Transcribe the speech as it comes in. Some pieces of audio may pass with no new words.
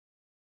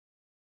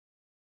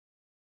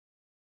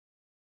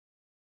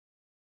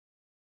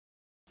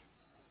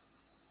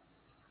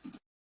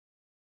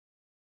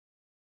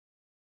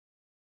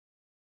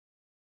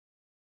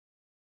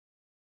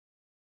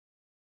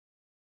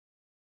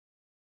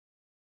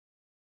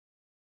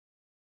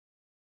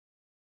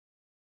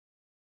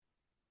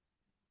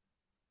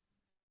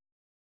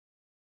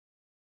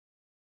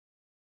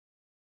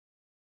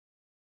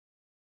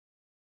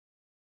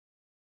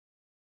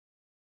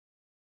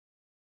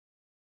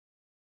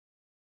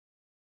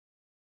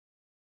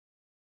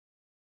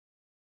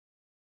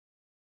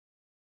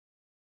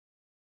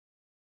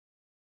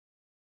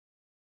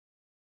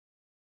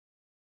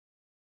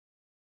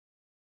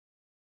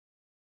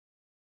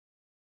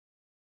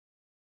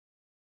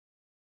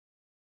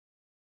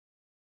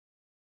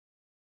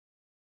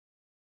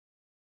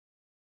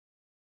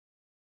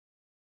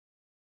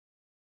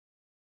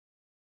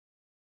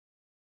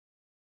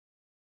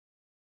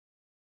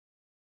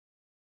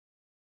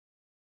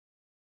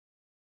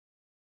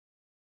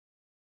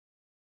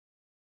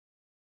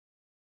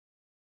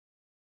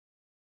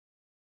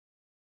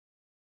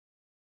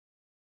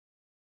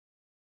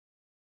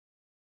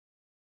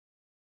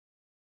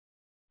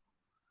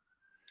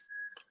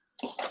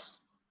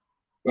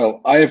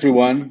Well, hi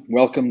everyone.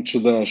 Welcome to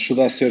the Should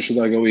I Say or Should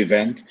I Go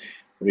event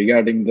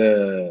regarding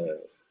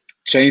the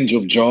change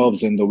of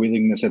jobs and the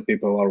willingness that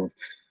people are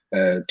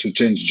to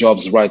change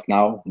jobs right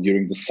now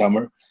during the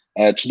summer.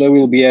 Today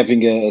we'll be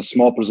having a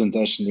small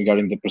presentation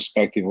regarding the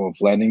perspective of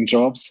landing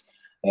jobs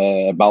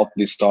about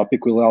this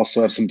topic. We'll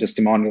also have some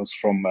testimonials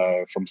from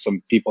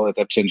some people that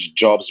have changed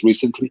jobs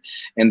recently,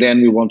 and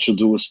then we want to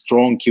do a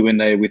strong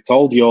Q&A with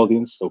all the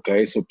audience.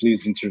 Okay, so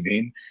please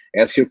intervene,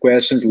 ask your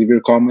questions, leave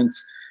your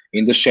comments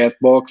in the chat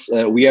box.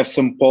 We have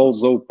some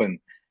polls open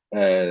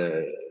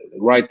uh,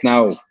 right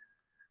now.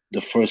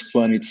 The first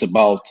one, it's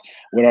about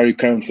where are you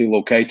currently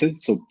located.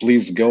 So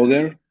please go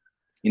there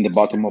in the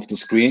bottom of the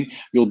screen.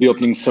 We'll be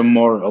opening some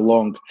more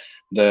along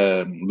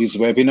this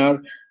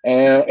webinar.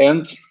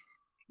 And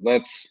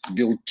let's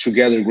build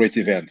together a great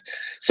event.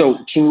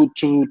 So to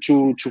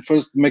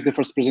first make the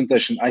first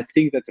presentation, I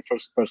think that the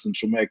first person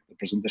to make the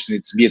presentation,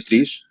 it's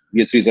Beatriz.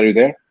 Beatriz, are you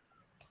there?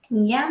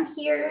 Yeah, I'm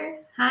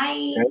here.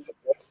 Hi.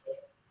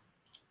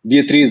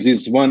 Beatriz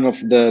is one of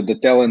the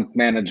talent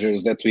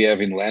managers that we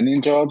have in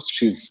Landing.Jobs.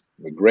 She's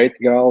a great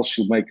girl.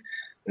 She'll make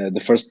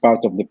the first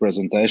part of the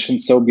presentation.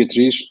 So,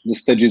 Beatriz, the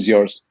stage is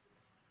yours.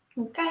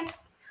 Okay.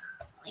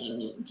 Let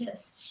me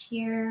just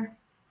share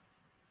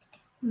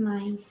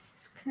my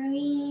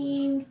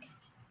screen.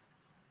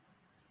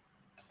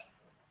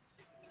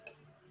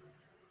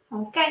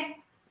 Okay.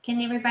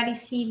 Can everybody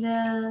see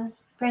the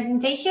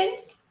presentation?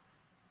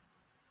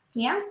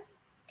 Yeah?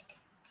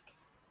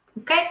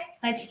 Okay,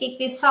 let's kick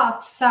this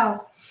off.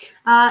 So,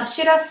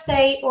 should I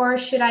stay or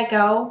should I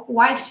go?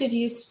 Why should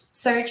you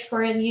search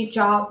for a new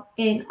job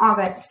in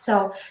August?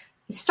 So,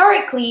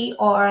 historically,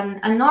 on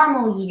a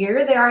normal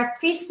year, there are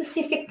 3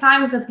 specific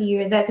times of the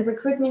year that the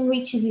recruitment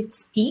reaches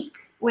its peak,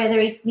 whether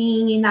it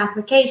being in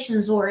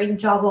applications or in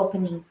job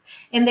openings.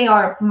 And they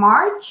are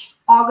March,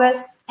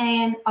 August,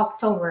 and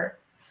October.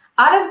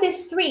 Out of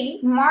these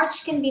 3,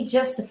 March can be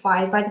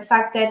justified by the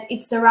fact that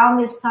it's around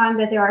this time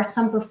that there are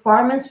some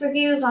performance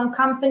reviews on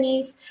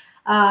companies,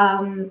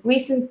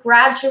 recent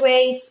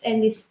graduates,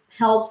 and this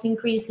helps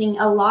increasing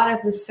a lot of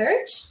the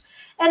search.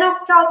 And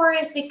October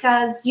is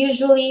because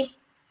usually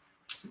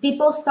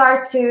people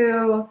start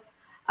to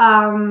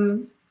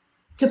plan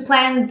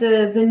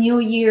the new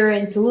year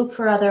and to look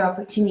for other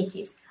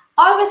opportunities.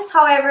 August,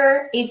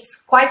 however, it's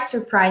quite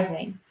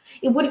surprising.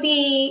 It would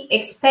be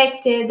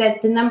expected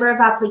that the number of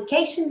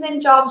applications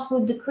and jobs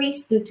would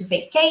decrease due to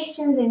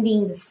vacations and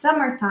being the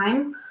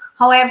summertime.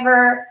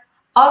 However,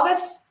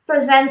 August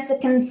presents a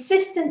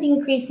consistent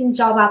increase in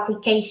job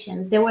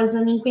applications. There was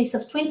an increase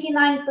of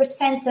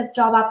 29% of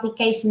job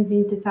applications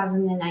in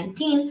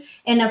 2019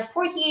 and a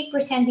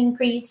 48%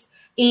 increase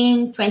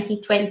in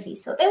 2020.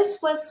 So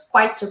this was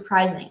quite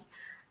surprising.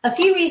 A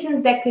few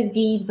reasons that could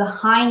be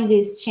behind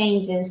these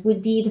changes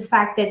would be the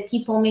fact that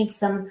people made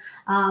some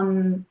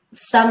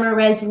summer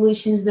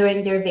resolutions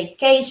during their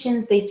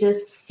vacations. They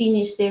just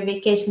finished their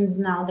vacations.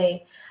 Now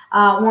they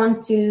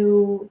want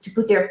to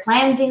put their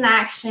plans in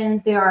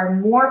actions. There are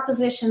more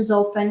positions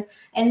open,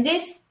 and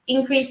this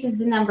increases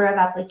the number of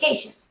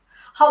applications.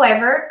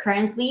 However,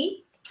 currently,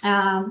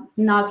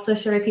 not so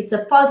sure if it's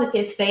a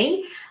positive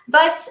thing,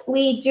 but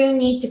we do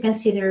need to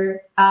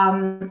consider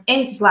in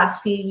these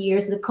last few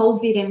years the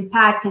COVID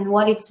impact and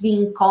what it's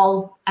being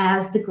called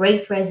as the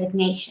Great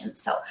Resignation.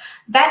 So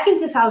back in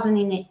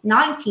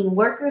 2019,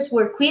 workers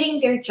were quitting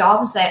their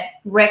jobs at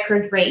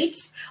record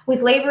rates,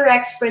 with labor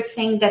experts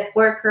saying that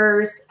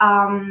workers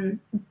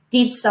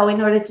did so in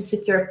order to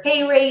secure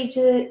pay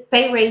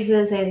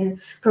raises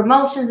and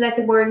promotions that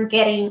they weren't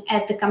getting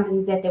at the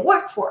companies that they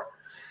worked for.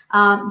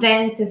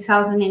 Then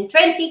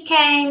 2020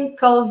 came,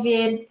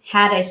 COVID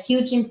had a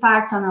huge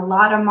impact on a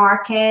lot of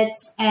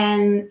markets,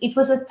 and it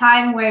was a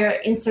time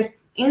where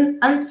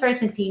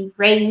uncertainty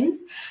reigned.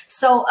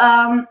 So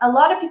a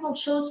lot of people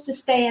chose to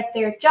stay at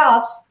their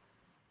jobs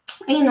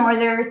in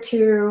order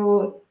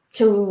to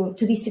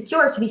be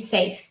secure, to be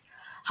safe.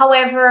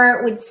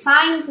 However, with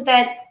signs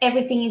that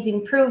everything is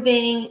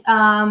improving,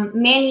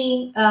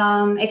 many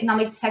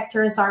economic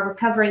sectors are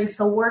recovering,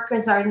 so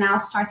workers are now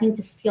starting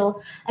to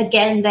feel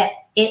again that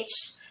itch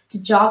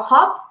to job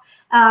hop.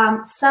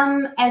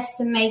 Some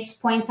estimates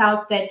point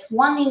out that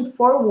 1 in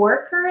 4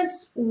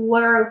 workers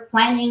were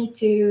planning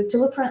to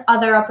look for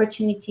other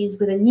opportunities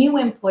with a new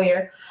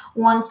employer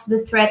once the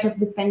threat of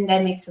the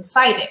pandemic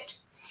subsided.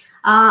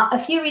 A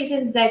few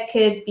reasons that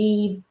could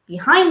be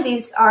behind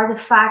this are the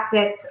fact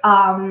that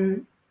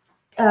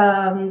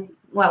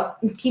well,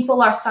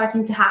 people are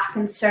starting to have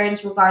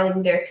concerns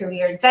regarding their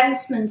career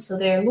advancement, so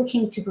they're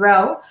looking to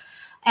grow.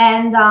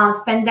 And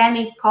the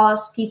pandemic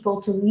caused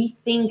people to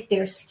rethink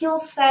their skill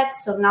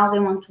sets, so now they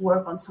want to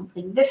work on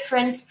something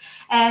different.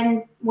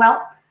 And,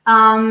 well,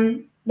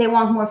 they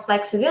want more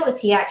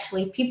flexibility,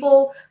 actually.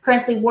 People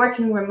currently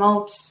working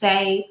remote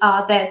say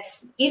that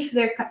if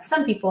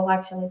some people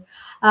actually,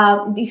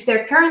 if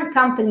their current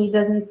company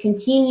doesn't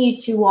continue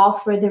to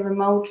offer the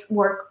remote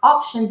work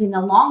options in the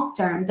long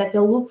term, that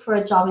they'll look for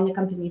a job in a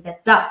company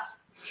that does.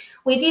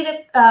 we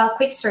did a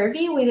quick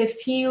survey with a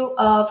few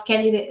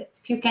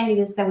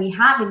candidates that we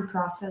have in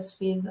process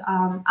with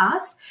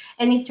us,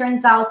 and it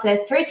turns out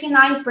that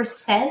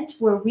 39%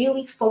 were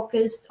really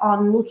focused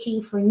on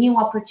looking for new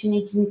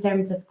opportunities in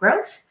terms of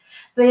growth.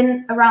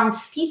 Then around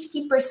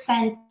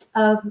 50%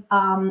 of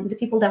the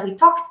people that we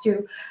talked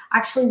to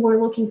actually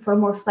were looking for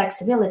more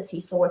flexibility,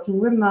 so working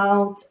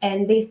remote,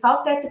 and they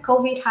thought that the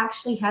COVID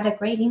actually had a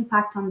great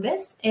impact on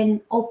this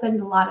and opened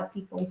a lot of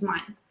people's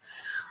mind.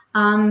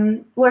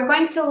 We're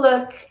going to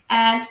look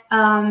at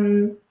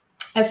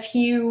a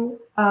few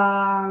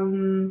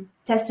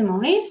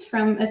testimonies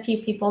from a few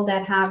people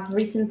that have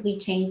recently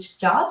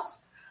changed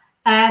jobs,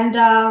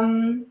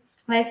 and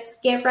let's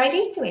get right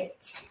into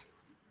it.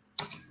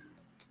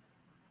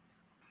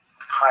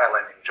 Hi,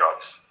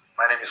 Landing.Jobs.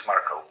 My name is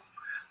Marco.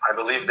 I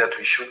believe that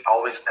we should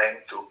always aim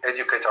to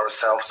educate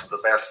ourselves to the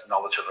best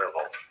knowledge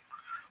available.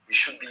 We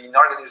should be in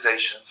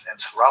organizations and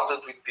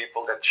surrounded with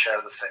people that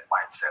share the same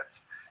mindset.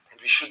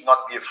 And we should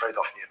not be afraid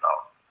of new know.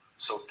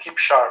 So keep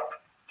sharp,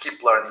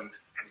 keep learning,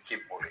 and keep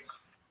moving.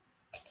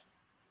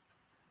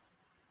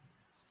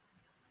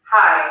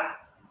 Hi,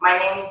 my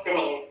name is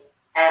Denise,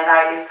 and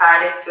I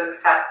decided to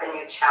accept the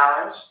new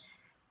challenge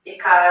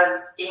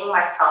because being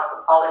myself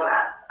a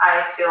polymath,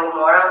 I feel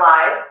more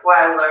alive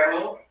while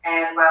learning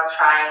and while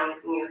trying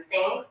new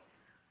things.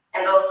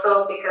 And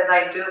also because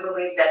I do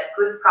believe that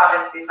good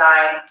product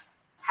design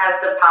has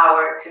the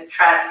power to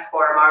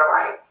transform our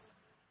lives.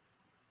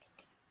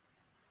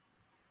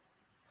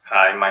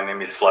 Hi, my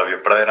name is Flavio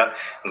Pereira,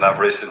 and I've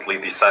recently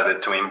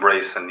decided to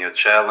embrace a new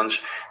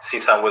challenge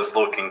since I was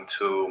looking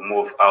to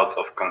move out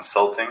of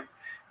consulting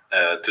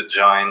to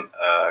join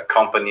a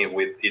company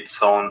with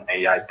its own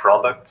AI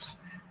products.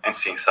 And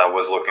since I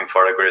was looking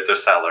for a greater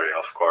salary,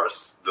 of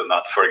course, do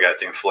not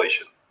forget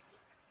inflation.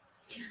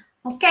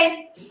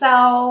 Okay,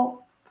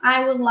 so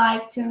I would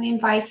like to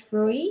invite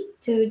Rui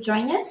to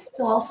join us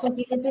to also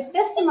give us his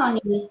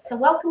testimony. So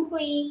welcome,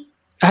 Rui.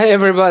 Hi,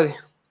 everybody.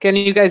 Can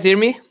you guys hear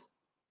me?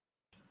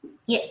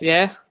 Yes.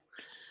 Yeah.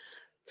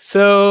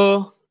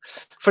 So,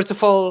 first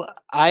of all,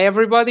 hi,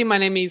 everybody. My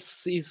name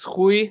is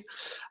Rui.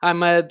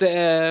 I'm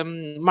a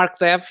Mark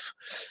Dev,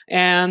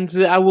 and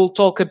I will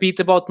talk a bit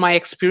about my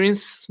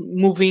experience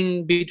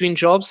moving between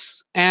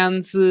jobs.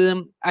 And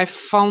I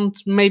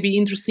found maybe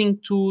interesting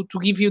to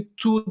give you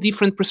two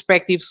different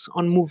perspectives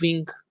on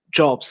moving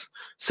jobs.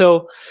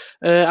 So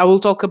I will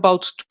talk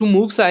about two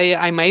moves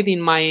I made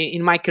in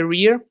my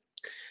career,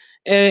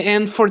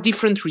 and for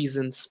different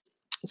reasons.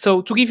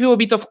 So to give you a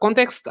bit of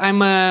context, I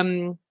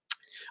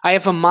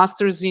have a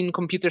master's in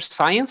computer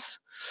science.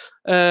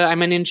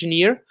 I'm an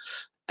engineer.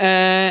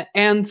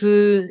 And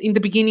in the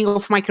beginning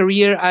of my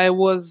career, I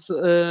was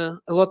a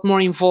lot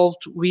more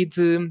involved with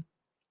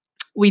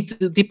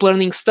deep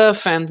learning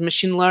stuff and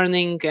machine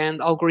learning and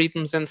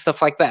algorithms and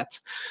stuff like that.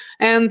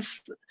 And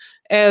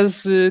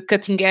as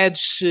cutting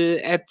edge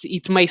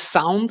it may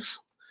sound,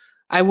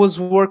 I was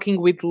working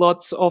with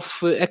lots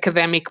of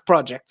academic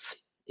projects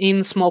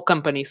in small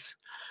companies.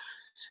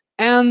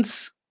 And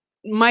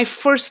my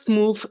first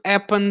move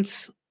happened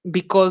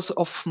because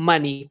of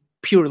money,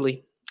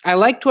 purely. I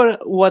liked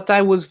what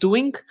I was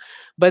doing,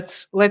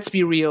 but let's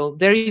be real.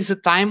 There is a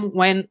time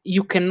when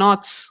you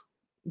cannot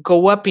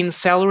go up in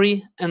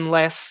salary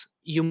unless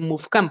you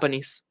move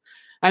companies.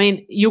 I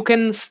mean, you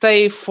can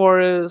stay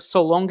for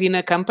so long in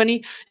a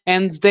company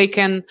and they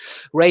can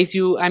raise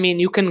you. I mean,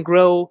 you can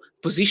grow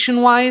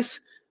position-wise,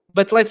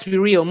 but let's be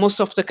real.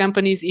 Most of the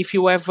companies, if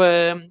you have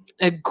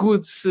a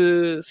good,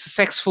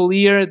 successful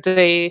year,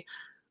 they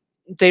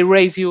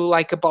raise you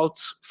like about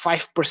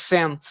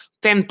 5%,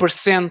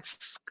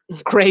 10%,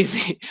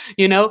 crazy,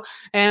 you know?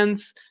 And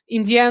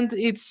in the end,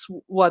 it's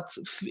what,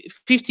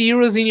 50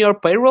 euros in your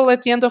payroll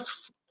at the end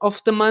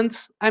of the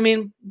month. I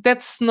mean,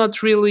 that's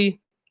not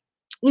really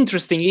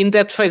interesting in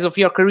that phase of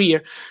your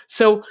career.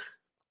 So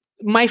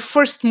my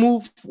first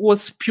move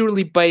was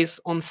purely based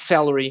on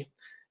salary.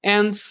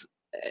 And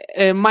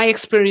my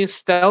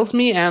experience tells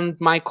me, and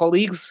my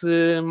colleagues,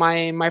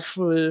 my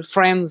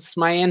friends,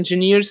 my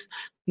engineers,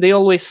 they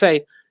always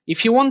say,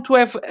 if you want to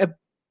have a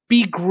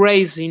big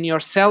raise in your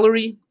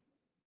salary,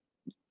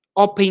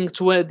 hopping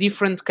to a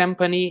different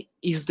company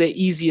is the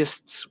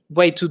easiest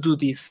way to do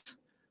this.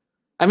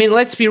 I mean,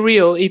 let's be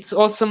real. It's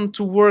awesome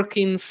to work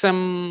in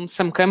some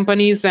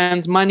companies,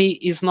 and money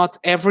is not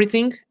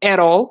everything at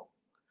all.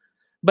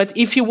 But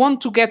if you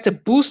want to get a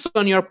boost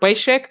on your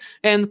paycheck,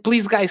 and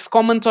please, guys,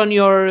 comment on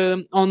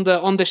your on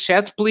the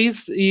chat,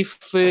 please,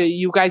 if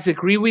you guys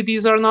agree with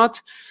this or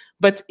not.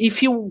 But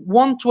if you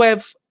want to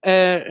have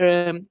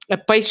a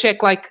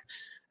paycheck, like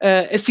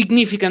a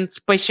significant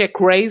paycheck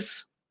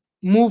raise,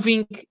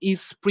 moving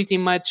is pretty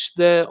much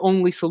the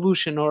only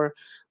solution, or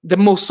the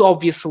most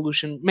obvious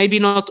solution. Maybe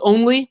not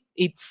only,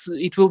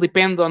 it will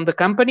depend on the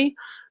company,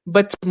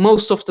 but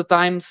most of the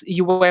times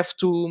you have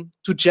to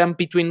jump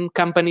between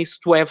companies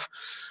to have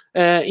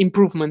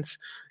improvements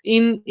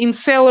in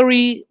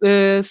salary,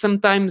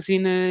 sometimes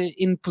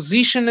in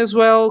position as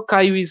well.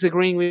 Caio is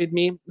agreeing with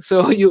me,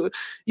 so you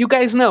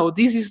guys know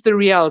this is the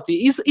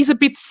reality. Is a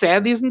bit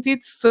sad, isn't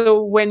it?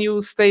 So when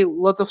you stay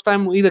lots of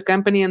time with a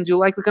company and you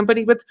like the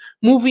company, but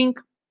moving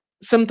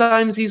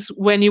sometimes is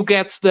when you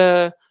get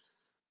the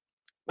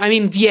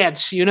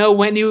edge,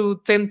 when you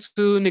tend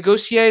to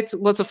negotiate.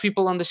 Lots of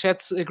people on the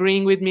chat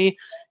agreeing with me.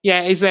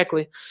 Yeah,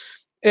 exactly.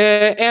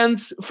 And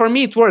for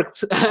me, it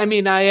worked. I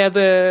had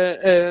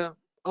a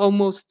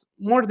almost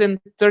more than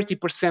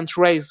 30%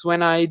 raise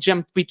when I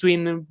jumped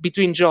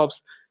between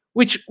jobs,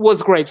 which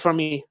was great for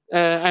me.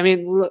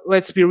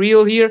 Let's be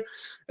real here.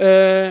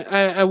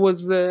 I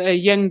was a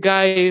young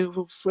guy,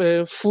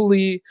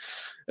 fully.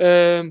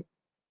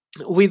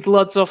 With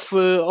lots of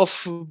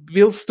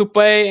bills to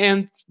pay,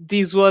 and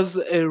this was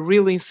a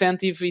real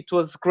incentive. It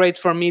was great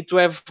for me to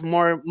have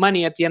more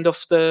money at the end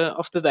of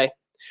the day.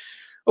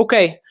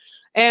 Okay,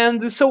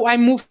 and so I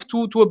moved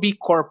to a B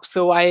Corp.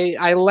 So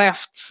I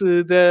left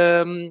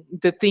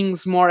the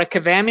things more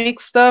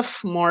academic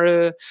stuff,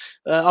 more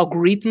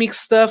algorithmic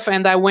stuff,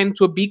 and I went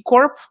to a B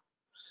Corp,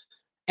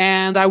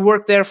 and I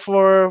worked there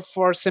for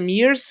some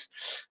years.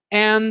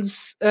 And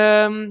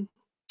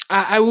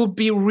I will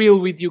be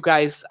real with you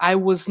guys. I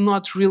was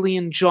not really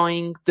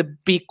enjoying the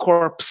B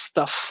Corp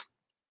stuff.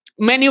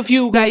 Many of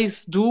you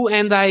guys do,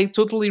 and I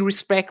totally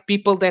respect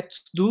people that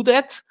do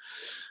that.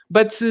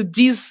 But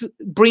this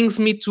brings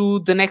me to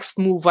the next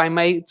move I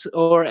made,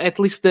 or at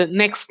least the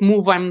next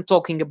move I'm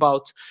talking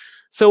about.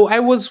 So I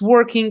was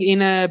working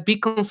in a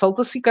big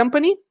consultancy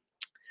company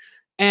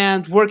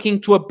and working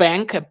to a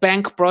bank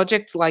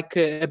project, like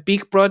a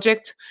big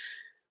project.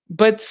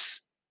 But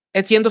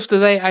at the end of the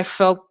day, I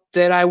felt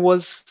that I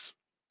was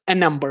a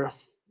number.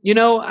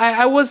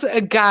 I was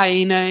a guy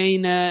in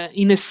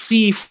a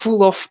sea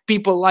full of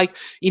people, like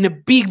in a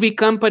big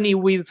company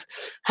with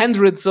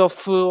hundreds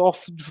of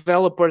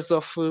developers,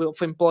 of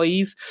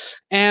employees.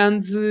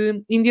 And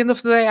in the end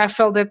of the day, I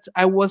felt that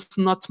I was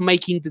not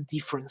making the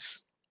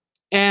difference.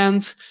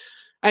 And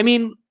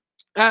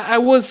I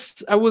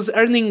was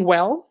earning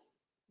well.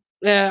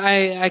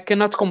 I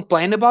cannot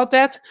complain about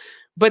that,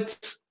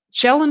 but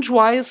challenge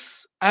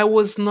wise, I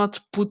was not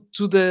put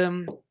to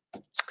the.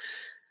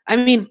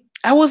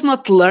 I was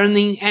not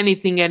learning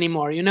anything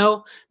anymore,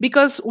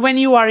 because when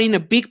you are in a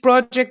big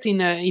project,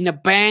 in a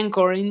bank,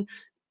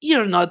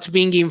 you're not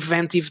being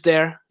inventive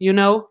there,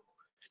 you're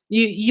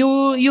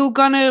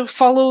gonna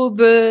follow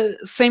the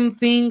same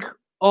thing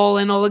all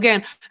and all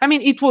again.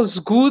 It was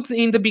good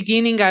in the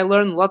beginning. I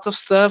learned lots of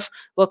stuff,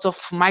 lots of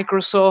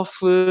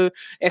Microsoft,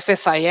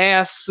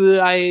 SSIS.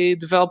 I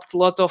developed a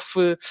lot of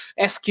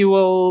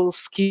SQL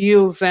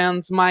skills,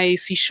 and my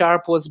C#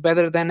 was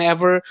better than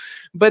ever.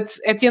 But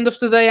at the end of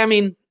the day,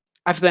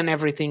 I've done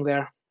everything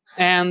there.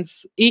 And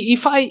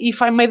if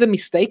I made a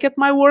mistake at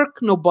my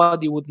work,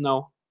 nobody would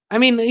know.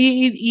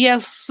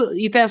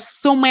 It has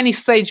so many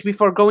stages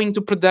before going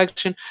to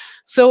production.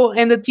 So,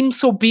 and the team's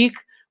so big,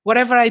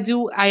 whatever I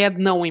do, I had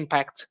no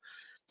impact.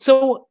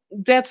 So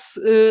that's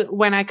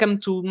when I come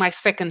to my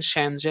second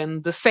change.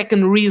 And the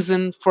second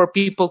reason for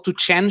people to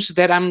change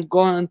that I'm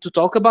going to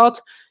talk about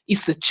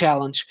is the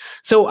challenge.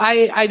 So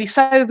I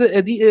decided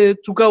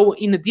to go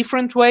in a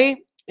different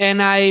way,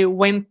 and I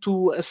went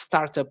to a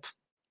startup.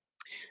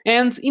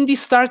 And in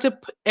this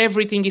startup,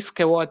 everything is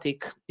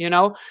chaotic,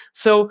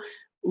 So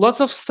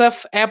lots of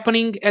stuff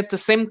happening at the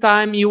same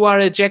time. You are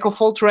a jack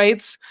of all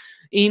trades.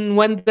 In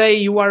one day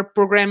you are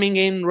programming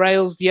in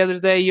Rails, the other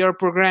day you're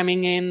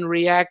programming in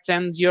React,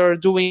 and you're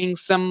doing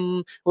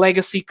some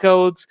legacy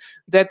code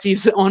that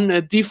is on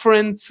a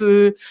different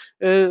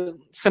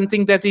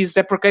something that is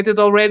deprecated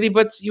already.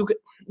 But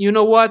you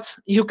know what?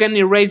 You can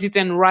erase it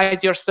and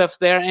write your stuff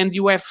there, and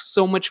you have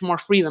so much more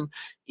freedom.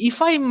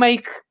 If I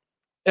make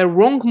a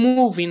wrong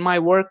move in my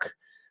work,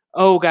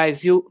 oh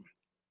guys,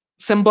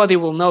 somebody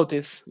will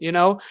notice,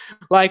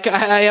 Like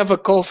I have a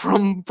call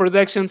from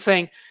production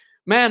saying,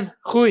 man,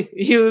 Rui,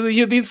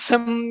 you did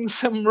some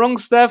wrong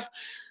stuff.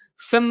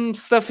 Some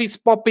stuff is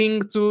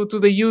popping to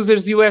the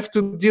users. You have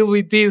to deal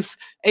with this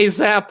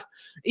ASAP.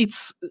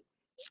 It's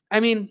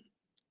an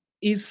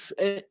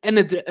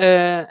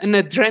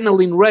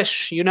adrenaline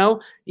rush,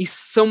 It's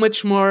so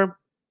much more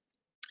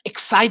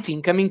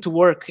exciting coming to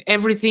work.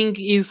 Everything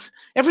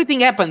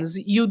happens.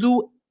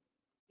 You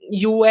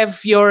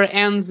have your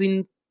hands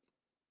in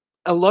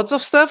a lot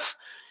of stuff,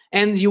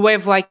 and you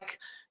have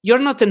you're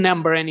not a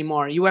number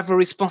anymore. You have a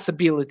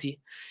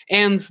responsibility.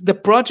 And the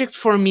project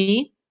for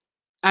me,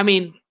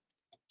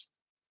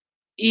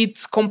 it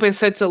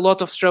compensates a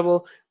lot of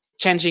trouble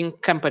changing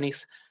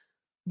companies,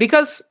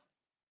 because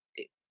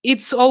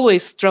it's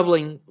always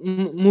troubling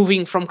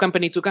moving from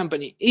company to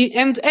company.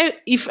 And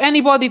if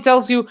anybody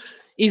tells you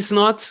is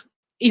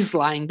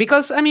lying,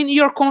 because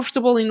you're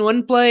comfortable in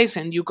one place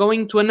and you're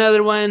going to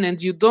another one and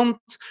you don't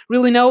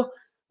really know,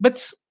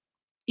 but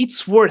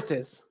it's worth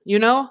it.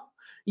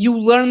 You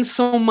learn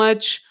so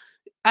much.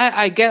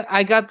 I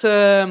got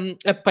a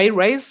pay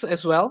raise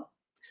as well,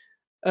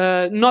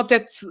 Not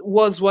that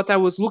was what I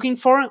was looking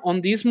for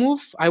on this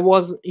move. I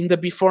was in the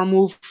before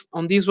move.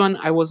 On this one,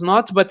 I was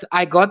not, but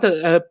I got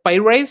a pay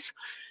raise,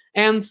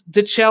 and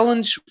the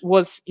challenge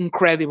was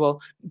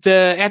incredible.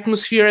 The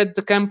atmosphere at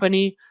the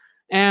company,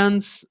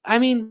 and I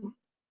mean,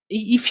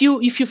 if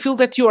you feel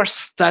that you are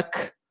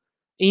stuck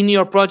in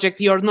your project,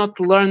 you're not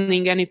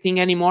learning anything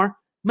anymore,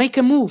 make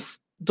a move.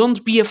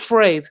 Don't be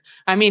afraid.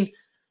 I mean,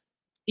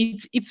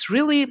 it's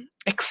really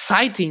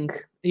exciting.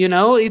 You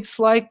know, it's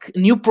like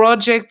new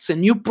projects, a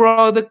new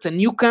product, a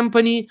new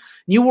company,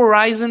 new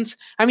horizons.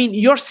 I mean,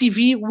 your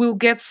CV will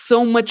get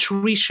so much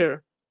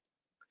richer.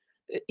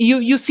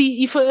 You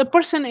see, if a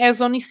person has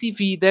on his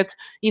CV that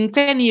in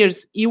 10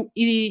 years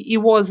he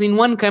was in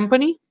one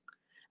company,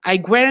 I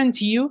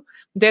guarantee you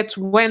that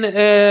when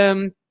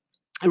a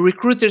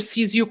recruiter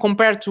sees you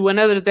compared to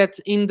another that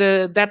in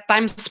that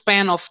time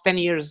span of 10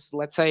 years,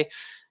 let's say,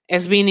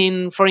 has been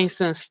in, for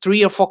instance,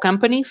 3 or 4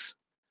 companies,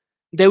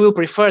 they will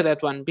prefer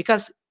that one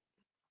because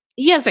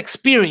he has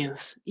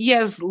experience. He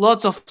has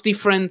lots of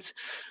different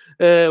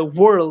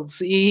worlds.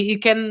 He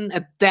can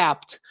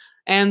adapt.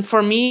 And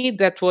for me,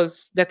 that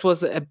was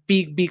a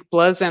big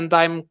plus, and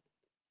I'm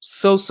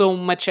so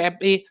much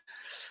happy.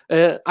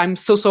 I'm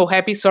so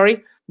happy.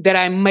 Sorry, that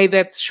I made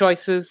that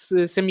choices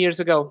some years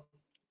ago.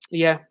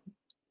 Yeah.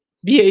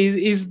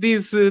 Is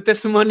this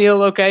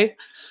testimonial okay?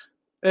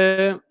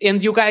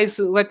 And you guys,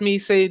 let me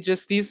say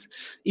just this.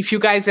 If you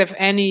guys have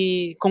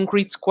any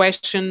concrete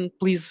question,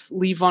 please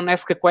leave on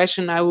ask a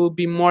question. I will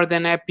be more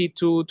than happy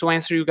to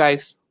answer you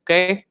guys.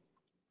 Okay?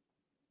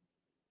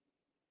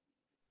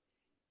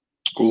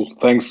 Cool.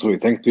 Thanks, Rui.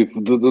 Thank you.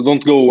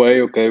 Don't go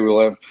away. Okay, we'll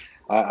have,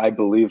 I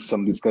believe,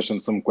 some discussion,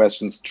 some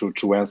questions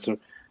to answer,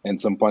 and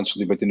some points to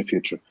debate in the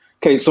future.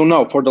 Okay, so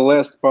now for the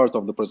last part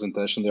of the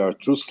presentation, there are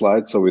 2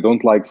 slides. So we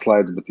don't like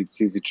slides, but it's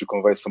easy to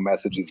convey some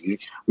messages here.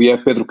 We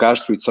have Pedro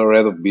Castro, it's our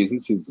head of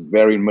business. He's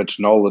very much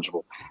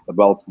knowledgeable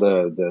about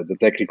the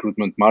tech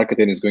recruitment market,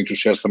 and he's going to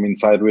share some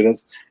insight with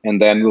us.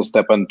 And then we'll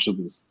step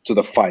into to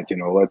the fight. You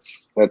know,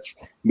 let's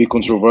be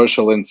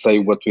controversial and say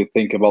what we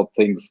think about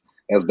things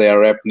as they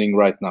are happening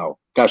right now.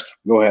 Castro,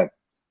 go ahead.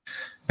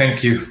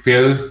 Thank you,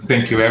 Pedro.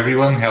 Thank you,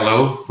 everyone.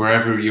 Hello,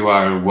 wherever you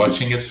are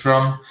watching us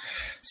from.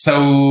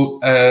 So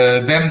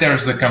then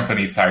there's the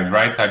company side,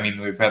 right? I mean,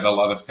 we've had a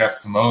lot of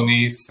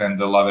testimonies and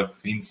a lot of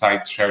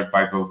insights shared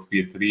by both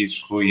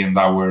Beatriz, Rui, and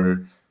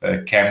our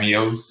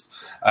cameos.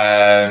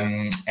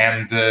 And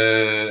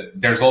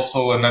there's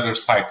also another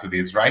side to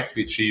this, right?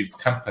 Which is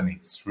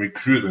companies,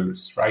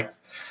 recruiters, right?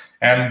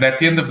 And at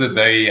the end of the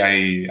day,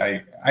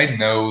 I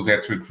know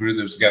that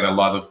recruiters get a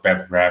lot of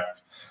bad rap.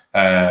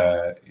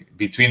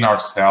 Between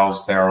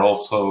ourselves, they are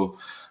also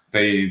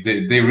they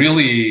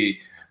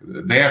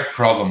have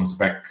problems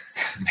back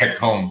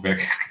home,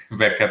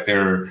 back at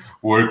their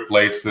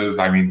workplaces.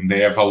 I mean, they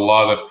have a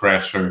lot of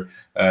pressure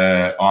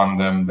on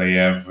them. They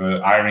have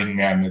hiring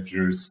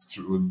managers,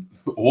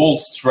 all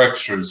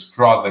structures,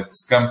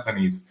 products,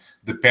 companies,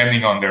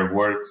 depending on their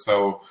work.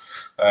 So,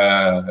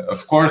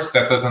 of course,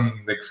 that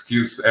doesn't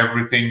excuse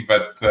everything,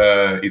 but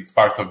it's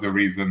part of the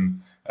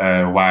reason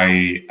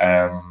why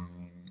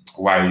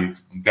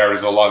there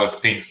is a lot of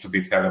things to be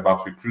said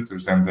about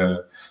recruiters and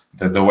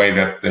the way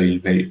that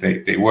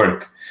they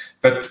work.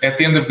 But at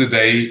the end of the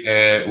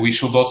day, we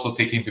should also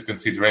take into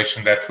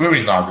consideration that we're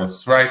in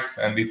August, right?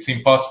 And it's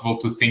impossible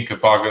to think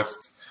of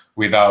August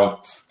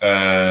without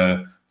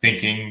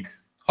thinking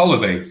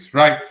holidays,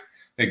 right?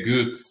 A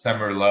good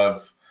summer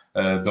love,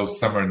 those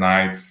summer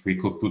nights. We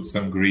could put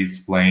some Grease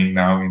playing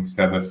now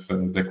instead of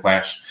The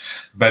Clash.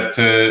 But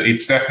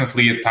it's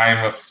definitely a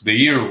time of the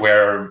year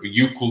where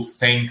you could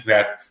think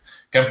that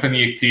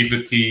company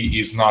activity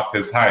is not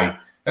as high.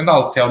 And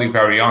I'll tell you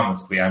very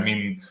honestly, I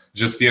mean,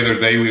 just the other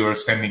day we were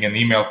sending an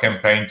email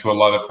campaign to a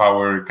lot of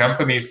our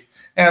companies,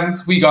 and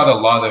we got a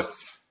lot of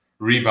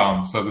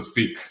rebounds, so to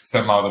speak,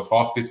 some out of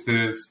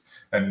offices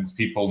and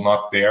people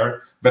not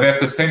there. But at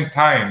the same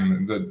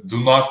time,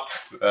 do not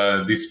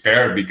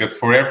despair, because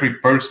for every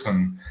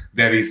person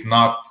that is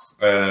not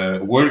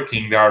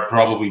working, there are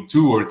probably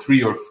 2 or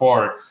 3 or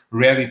 4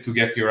 ready to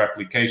get your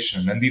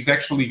application. And this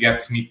actually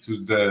gets me to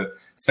the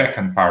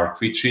second part,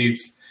 which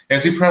is,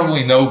 as you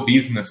probably know,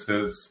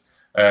 businesses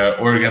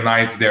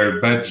organize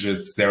their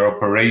budgets, their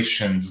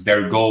operations,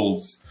 their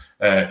goals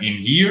in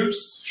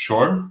years,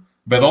 sure,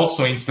 but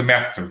also in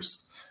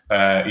semesters.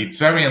 It's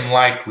very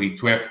unlikely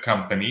to have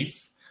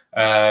companies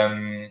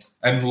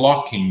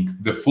unlocking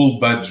the full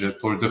budget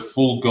or the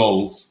full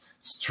goals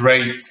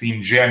straight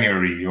in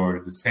January or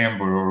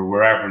December or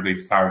wherever they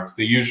start.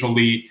 They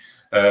usually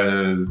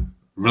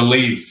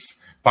release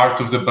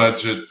part of the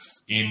budget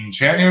in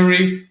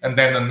January and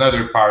then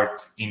another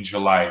part in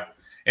July.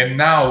 And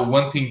now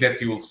one thing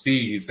that you will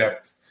see is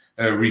that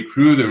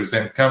recruiters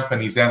and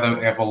companies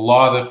have a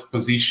lot of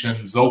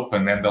positions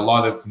open and a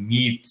lot of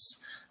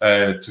needs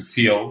to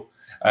fill.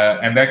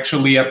 And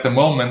actually at the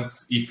moment,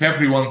 if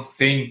everyone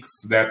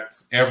thinks that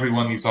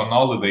everyone is on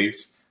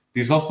holidays,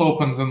 this also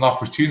opens an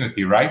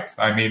opportunity, right?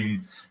 I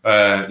mean,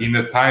 in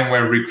a time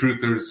where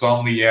recruiters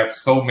only have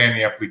so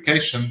many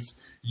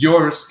applications,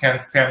 yours can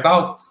stand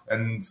out.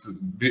 And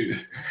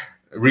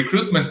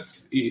recruitment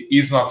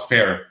is not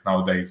fair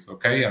nowadays,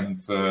 okay? And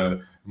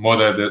more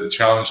than the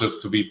challenges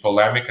to be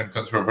polemic and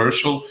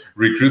controversial,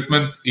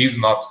 recruitment is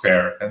not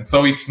fair. And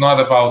so it's not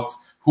about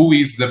who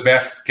is the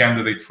best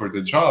candidate for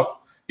the job.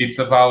 It's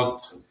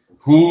about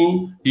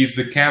who is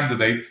the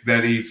candidate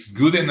that is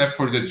good enough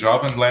for the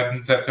job and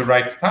lands at the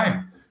right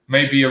time.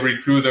 Maybe a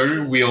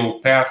recruiter will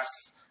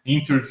pass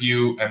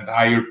interview and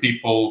hire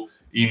people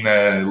in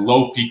a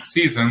low peak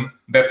season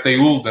that they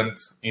wouldn't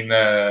in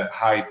a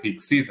high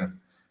peak season.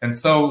 And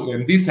so,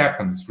 and this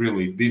happens,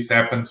 really. This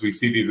happens. We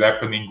see this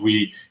happening.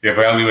 We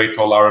evaluate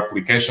all our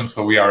applications,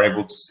 so we are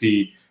able to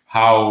see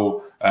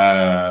how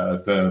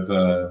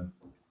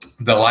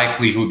the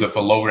likelihood of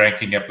a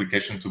low-ranking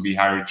application to be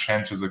hired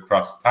changes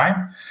across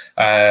time.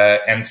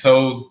 And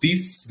so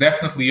this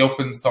definitely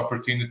opens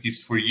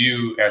opportunities for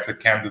you as a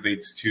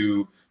candidate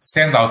to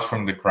stand out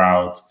from the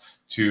crowd,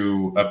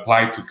 to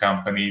apply to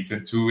companies,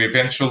 and to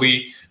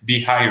eventually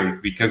be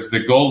hired, because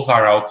the goals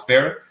are out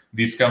there.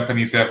 These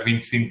companies have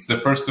been, since the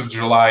 1st of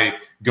July,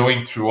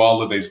 going through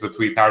holidays, but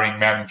with hiring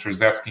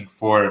managers asking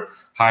for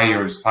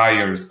hires,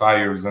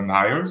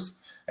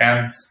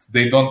 and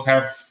they don't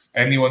have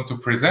anyone to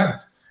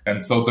present.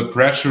 And so the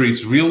pressure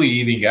is really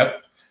eating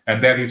up.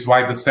 And that is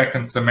why the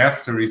second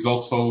semester is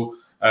also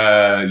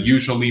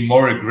usually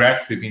more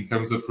aggressive in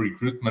terms of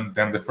recruitment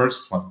than the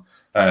first one.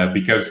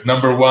 Because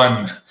number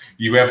one,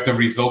 you have the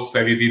results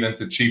that you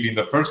didn't achieve in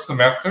the first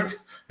semester,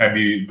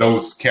 and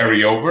those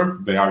carry over,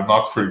 they are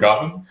not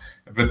forgotten.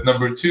 But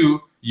number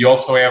two, you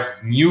also have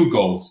new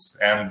goals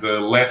and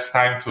less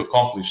time to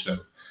accomplish them.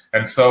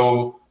 And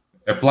so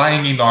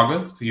applying in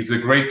August is a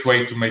great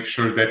way to make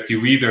sure that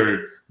you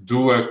either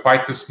do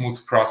quite a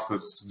smooth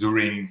process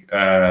during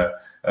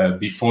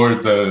before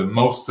the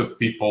most of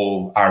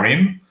people are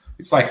in.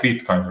 It's like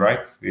Bitcoin,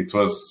 right? It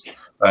was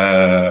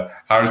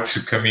hard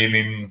to come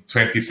in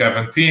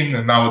 2017,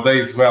 and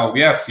nowadays, well,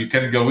 yes, you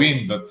can go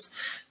in, but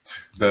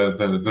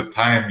the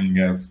timing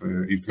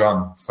is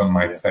gone, some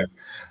might say.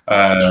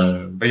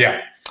 But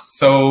yeah,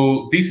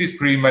 so this is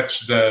pretty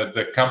much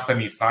the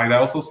company side. I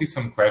also see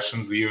some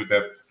questions here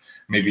that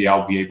maybe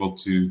I'll be able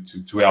to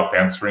help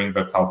answering,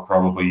 but I'll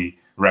probably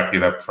wrap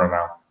it up for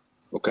now.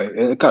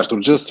 Okay, Castro,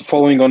 just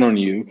following on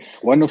you,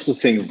 one of the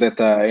things that,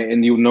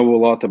 and you know a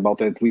lot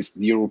about at least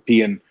the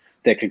European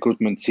tech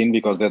recruitment scene,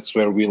 because that's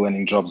where we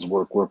Landing.Jobs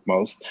work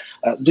most.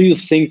 Do you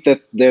think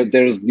that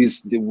there's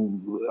a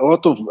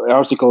lot of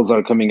articles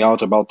are coming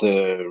out about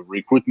the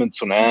recruitment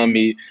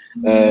tsunami,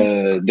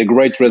 the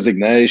Great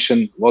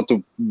Resignation, a lot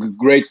of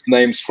great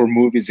names for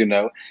movies, you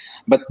know,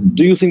 but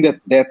do you think that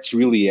that's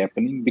really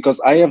happening? Because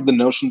I have the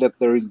notion that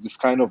there is this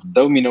kind of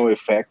domino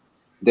effect,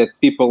 that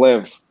people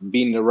have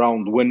been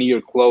around 1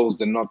 year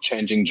closed and not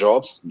changing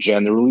jobs,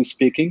 generally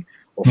speaking,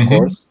 of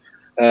course.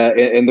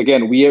 And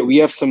again, we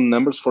have some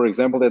numbers, for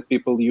example, that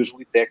people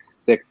usually tech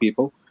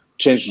people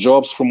change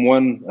jobs from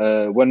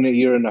 1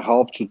 year and a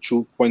half to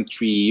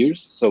 2.3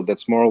 years. So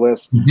that's more or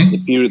less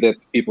the period that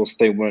people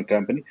stay in one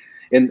company.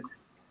 And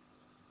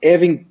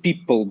having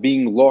people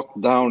being locked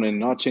down and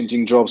not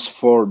changing jobs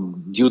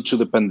due to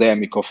the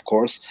pandemic, of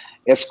course,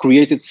 has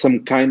created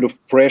some kind of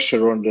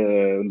pressure on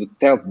the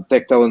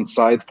tech talent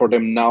side for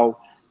them now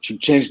to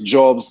change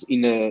jobs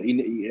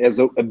as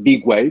a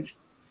big wave,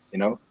 you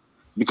know.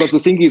 Because the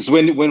thing is,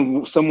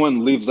 when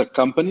someone leaves a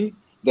company,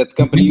 that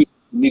company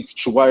needs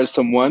to hire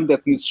someone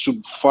that needs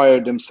to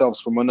fire themselves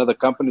from another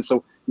company.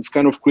 So this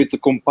kind of creates a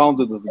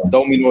compounded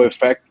domino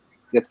effect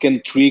that can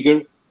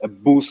trigger a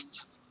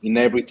boost in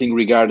everything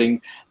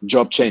regarding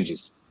job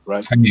changes,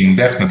 right? I mean,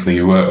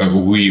 definitely.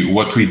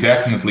 What we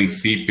definitely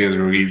see,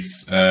 Pedro,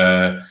 is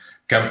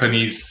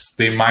companies,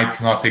 they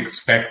might not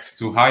expect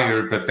to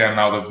hire, but then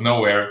out of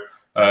nowhere,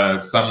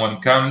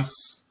 someone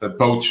comes,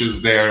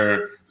 poaches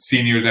their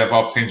senior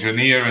DevOps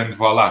engineer, and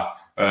voila,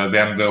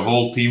 then the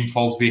whole team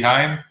falls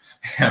behind,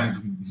 and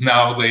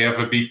now they have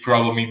a big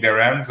problem in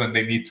their hands and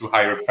they need to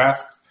hire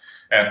fast,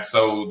 and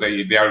so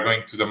they are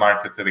going to the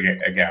market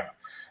again.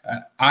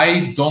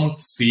 I don't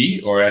see,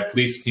 or at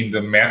least in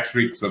the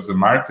metrics of the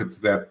market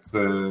that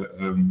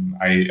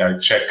I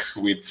check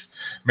with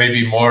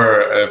maybe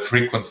more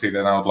frequency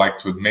than I would like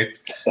to admit,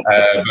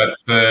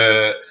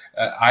 but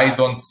I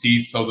don't see,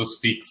 so to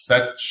speak,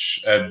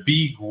 such a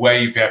big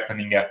wave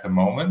happening at the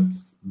moment.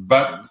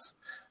 But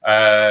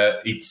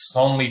it's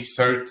only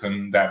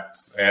certain that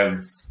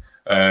as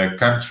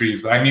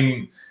countries, I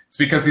mean, it's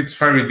because it's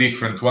very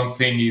different. One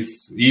thing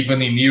is,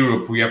 even in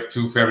Europe, we have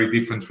two very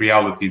different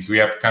realities. We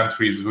have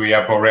countries we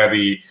have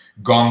already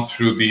gone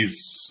through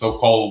this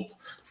so-called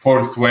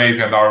fourth wave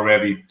and are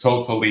already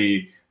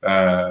totally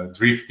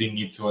drifting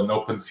into an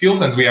open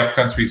field. And we have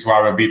countries who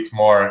are a bit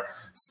more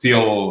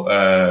still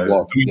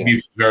doing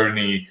this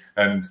journey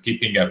and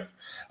keeping up.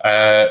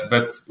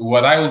 But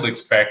what I would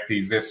expect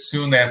is, as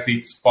soon as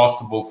it's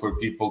possible for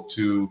people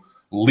to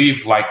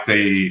live like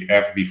they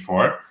have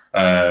before,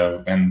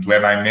 and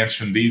when I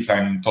mention these,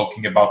 I'm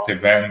talking about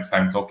events,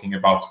 I'm talking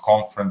about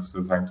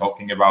conferences, I'm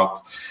talking about,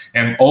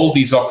 and all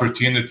these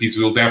opportunities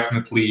will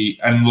definitely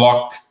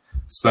unlock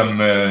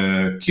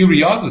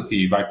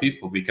curiosity by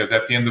people, because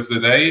at the end of the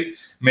day,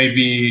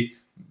 maybe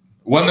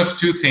one of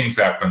two things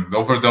happened.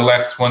 Over the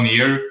last 1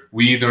 year,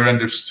 we either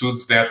understood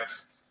that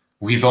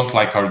we don't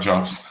like our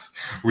jobs.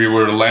 We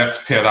were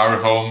left at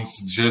our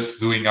homes just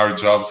doing our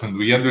jobs, and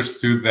we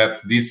understood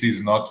that this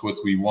is not what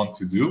we want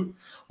to do.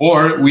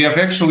 Or we have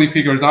actually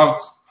figured out,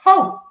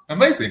 how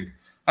amazing.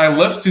 I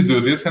love to do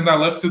this, and I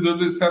love to do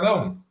this at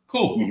home.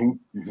 Cool.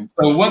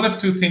 So one of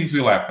two things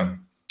will happen.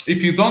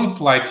 If you don't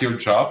like your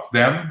job,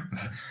 then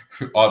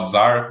odds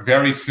are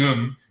very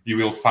soon you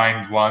will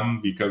find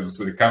one, because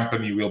the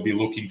company will be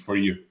looking for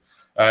you.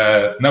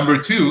 Number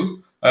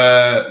two,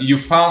 you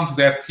found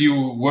that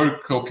you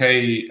work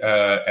okay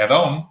at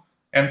home.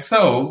 And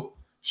so,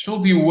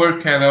 should you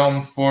work at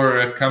home for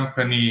a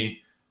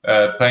company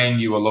paying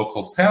you a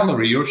local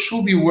salary, or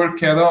should you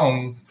work at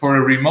home for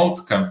a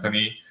remote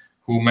company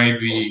who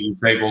maybe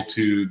is able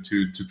to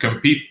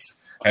compete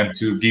and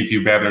to give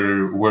you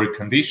better work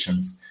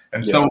conditions?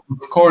 And so,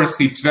 of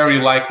course, it's very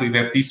likely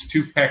that these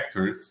two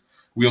factors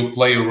will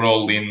play a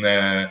role in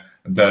the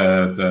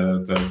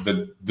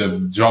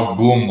job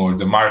boom or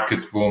the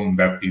market boom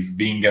that is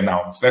being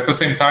announced. At the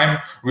same time,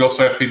 we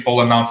also have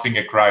people announcing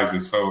a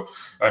crisis. So,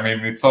 I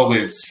mean, it's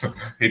always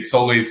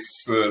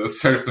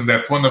certain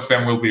that one of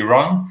them will be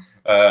wrong.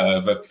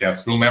 But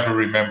yes, we'll never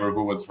remember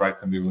who was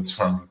right and who was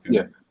wrong.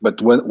 Yeah,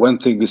 but one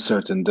thing is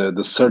certain: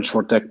 the search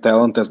for tech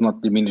talent has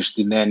not diminished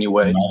in any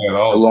way. Not at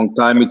all. A long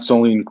time, it's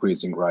only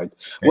increasing, right?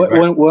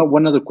 Exactly.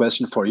 One other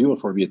question for you or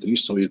for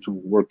Beatriz, so you two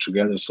work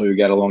together, so you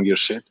get along your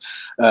shit.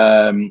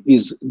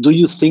 Is, do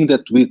you think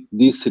that with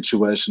this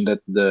situation,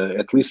 that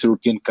at least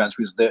European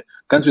countries,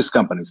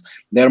 companies,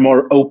 they're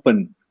more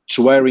open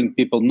to hiring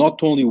people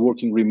not only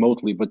working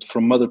remotely but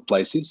from other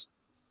places?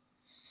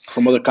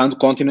 From other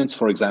continents,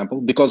 for example,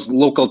 because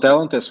local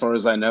talent, as far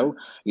as I know,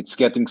 it's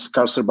getting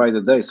scarcer by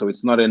the day. So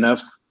it's not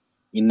enough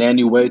in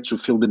any way to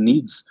fill the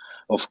needs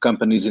of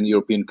companies in the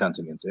European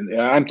continent. And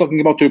I'm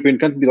talking about European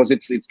continent because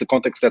it's the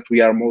context that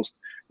we are most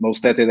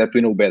at, that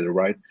we know better,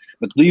 right?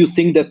 But do you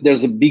think that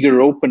there's a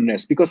bigger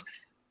openness? Because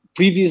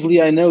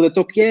previously I know that,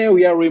 okay,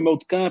 we are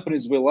remote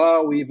companies, we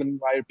even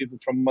hire people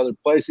from other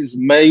places,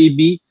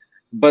 maybe,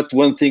 but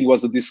one thing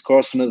was the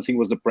discourse, another thing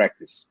was the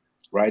practice.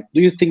 Right?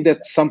 Do you think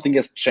that something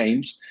has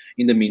changed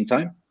in the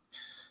meantime?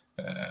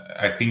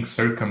 I think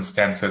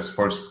circumstances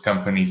forced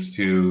companies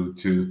to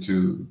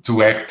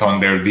act on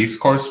their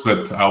discourse,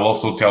 but I'll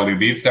also tell you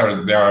this: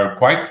 there are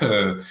quite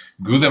a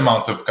good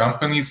amount of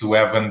companies who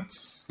haven't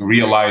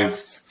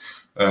realized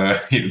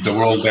the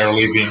world they're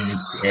living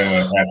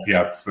at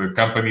yet. So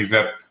companies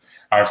that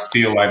are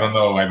still, I don't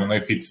know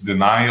if it's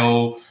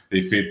denial,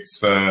 if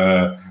it's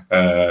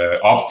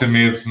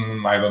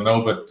optimism, I don't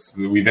know, but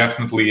we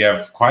definitely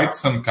have quite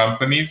some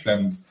companies,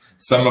 and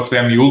some of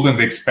them you wouldn't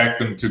expect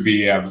them to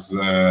be as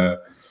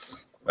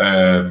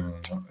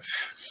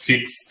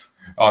fixed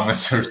on a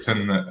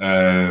certain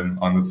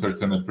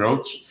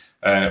approach.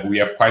 We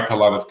have quite a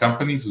lot of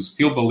companies who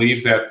still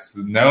believe that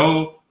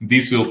no,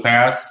 this will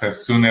pass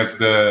as soon as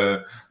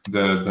the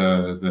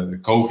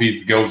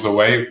COVID goes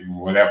away,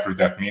 whatever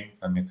that means.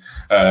 I mean,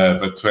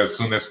 but as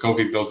soon as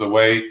COVID goes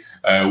away,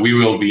 we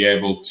will be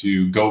able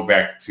to go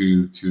back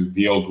to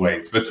the old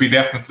ways. But we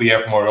definitely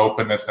have more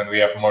openness, and we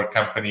have more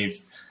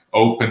companies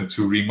open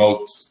to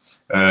remote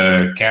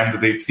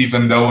candidates,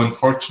 even though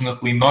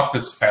unfortunately not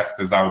as fast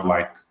as I would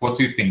like. What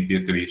do you think,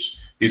 Beatriz?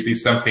 Is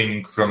this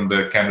something from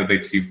the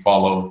candidates you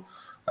follow?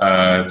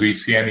 Do you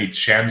see any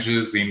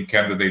changes in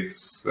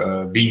candidates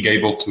being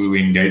able to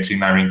engage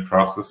in hiring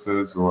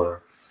processes,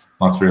 or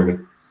not really?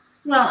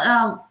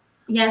 Well,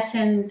 yes,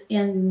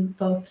 and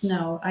both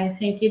no. I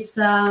think it's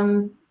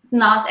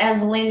not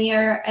as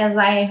linear as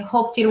I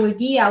hoped it would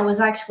be. I was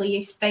actually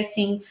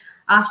expecting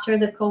after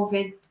the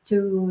COVID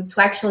to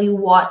actually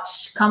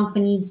watch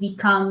companies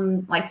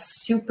become like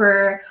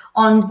super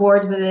on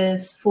board with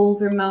this full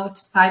remote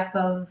type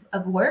of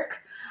work.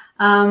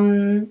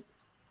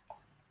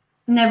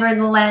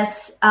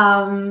 Nevertheless,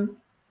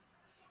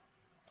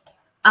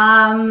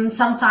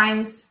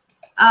 sometimes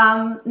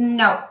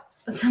no.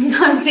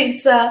 Sometimes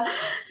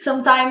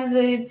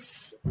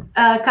it's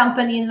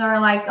companies are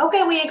like,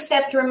 okay, we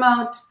accept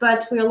remote,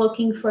 but we're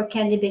looking for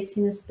candidates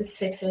in a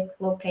specific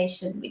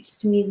location, which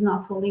to me is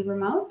not fully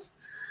remote.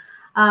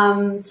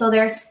 So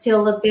there's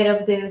still a bit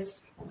of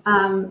this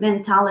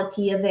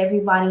mentality of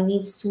everybody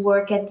needs to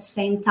work at the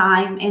same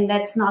time, and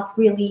that's not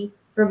really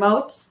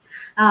remote.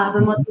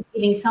 Remote is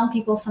giving some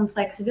people some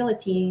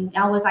flexibility.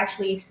 I was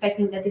actually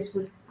expecting that this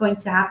was going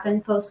to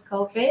happen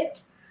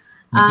post-COVID.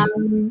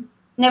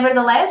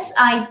 Nevertheless,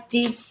 I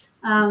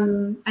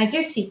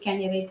do see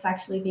candidates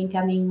actually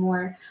becoming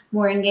more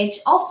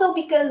engaged. Also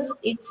because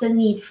it's a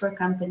need for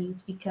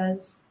companies,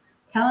 because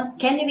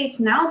candidates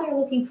now, they're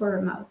looking for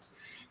remote.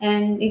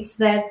 And it's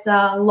that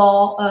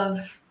law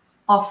of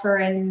offer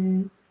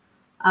and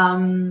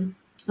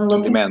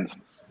demand.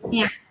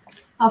 Yeah,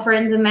 offer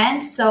and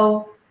demand.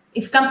 So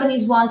if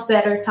companies want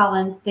better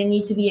talent, they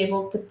need to be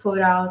able to put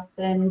out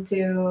and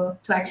to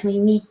actually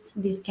meet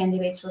these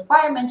candidates'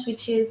 requirements,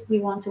 which is we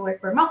want to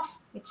work remote,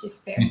 which is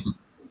fair.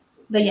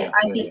 But yeah,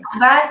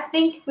 I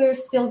think we're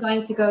still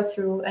going to go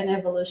through an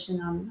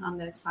evolution on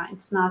that side.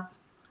 It's not,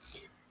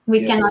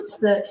 we cannot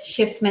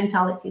shift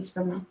mentalities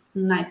from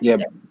night to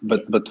day.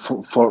 but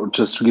for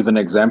just to give an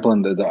example,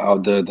 and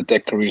the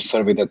tech career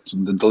survey that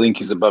the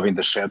link is above in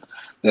the chat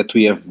that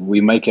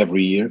we make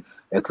every year,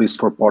 at least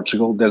for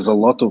Portugal, there's a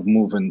lot of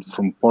movement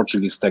from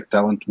Portuguese tech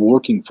talent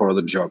working for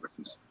other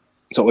geographies.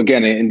 So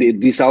again,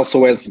 and this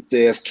also has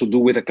to do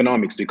with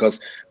economics,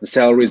 because the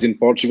salaries in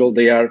Portugal,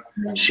 they are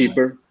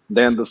cheaper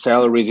than the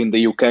salaries in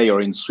the UK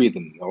or in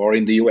Sweden or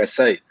in the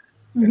USA.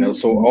 You know,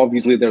 so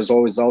obviously there's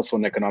always also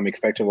an economic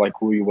factor, like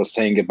Rui was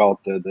saying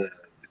about the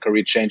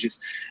career changes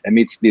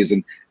amidst this.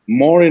 And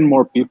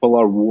more people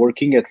are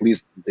working, at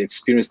least the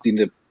experienced in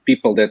the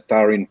people that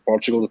are in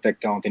Portugal, the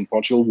tech talent in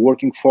Portugal,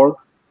 working for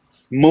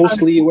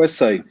mostly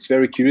USA. It's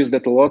very curious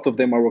that a lot of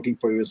them are working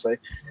for USA,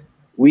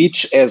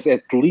 which has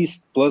at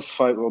least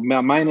 +5 or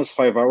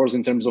 -5 hours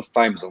in terms of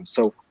time zone.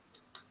 So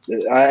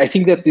I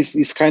think that this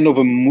is kind of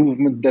a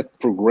movement that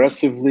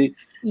progressively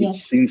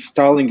it's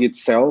installing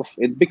itself.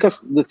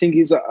 Because the thing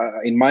is,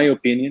 in my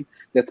opinion,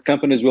 that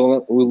companies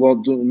will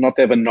not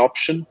have an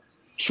option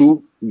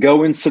to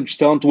go and search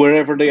talent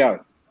wherever they are,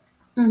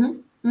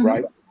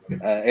 right?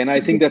 And I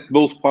think that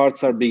both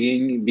parts are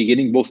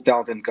beginning, both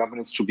talent and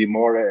companies, to be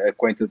more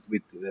acquainted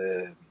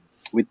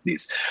with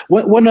this.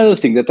 One other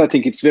thing that I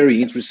think it's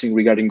very interesting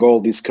regarding all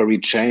this career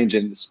change,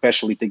 and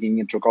especially taking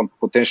into account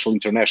potential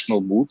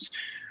international moves,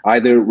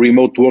 either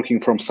remote working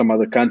from some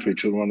other country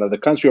to another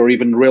country, or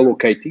even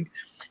relocating,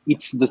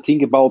 it's the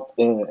thing about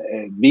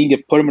being a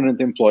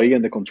permanent employee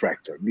and a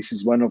contractor. This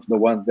is one of the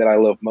ones that I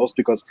love most,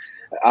 because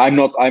I'm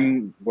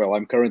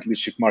currently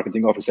chief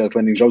marketing officer at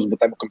Landing.Jobs, but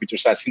I'm a computer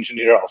science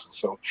engineer also,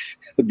 so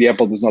the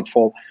apple does not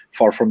fall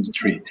far from the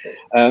tree.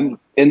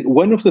 And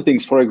one of the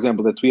things, for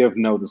example, that we have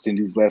noticed in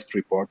this last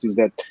report is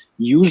that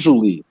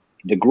usually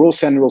the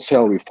gross annual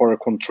salary for a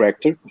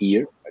contractor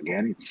here,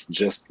 again, it's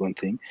just one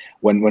thing,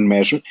 one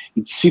measure,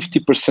 it's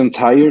 50%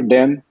 higher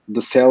than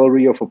the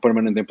salary of a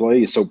permanent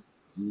employee. So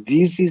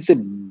this is a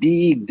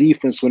big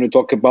difference when you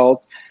talk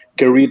about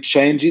career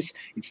changes.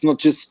 It's not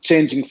just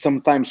changing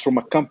sometimes from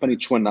a company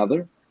to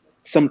another.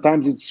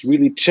 Sometimes it's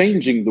really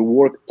changing the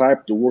work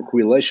type, the work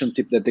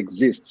relationship that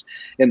exists.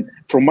 And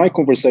from my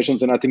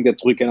conversations, and I think that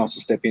we can also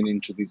step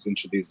into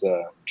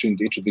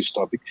this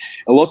topic,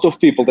 a lot of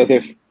people that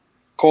have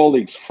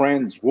colleagues,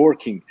 friends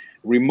working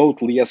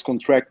remotely as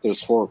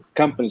contractors for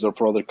companies or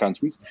for other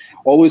countries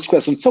always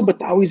question, so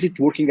but how is it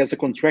working as a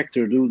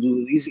contractor?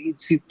 Is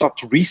it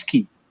not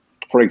risky?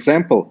 For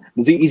example,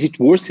 is it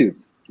worth it?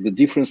 The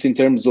difference in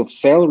terms of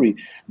salary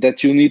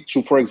that you need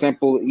to, for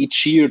example,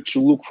 each year to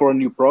look for a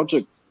new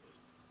project.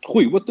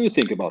 Rui, what do you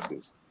think about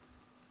this?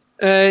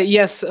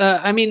 Yes,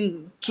 I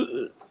mean,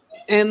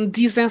 and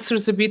this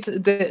answers a bit.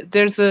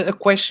 There's a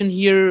question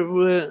here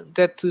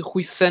that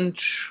Rui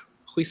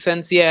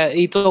Santos,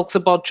 he talks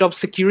about job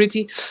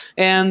security,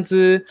 and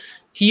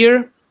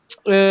here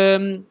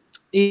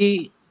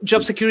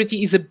job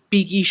security is a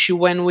big issue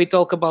when we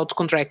talk about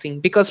contracting,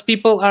 because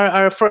people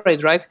are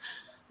afraid, right?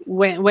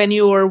 When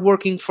you are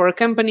working for a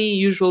company,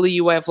 usually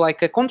you have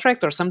like a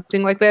contract or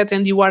something like that,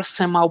 and you are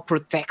somehow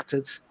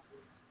protected.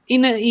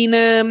 In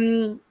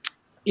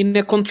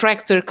a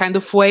contractor kind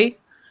of way,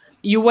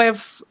 you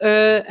have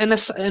an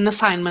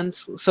assignment.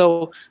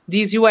 So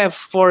these you have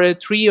for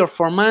 3 or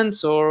 4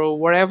 months or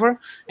whatever,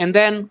 and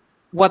then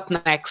what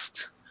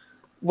next?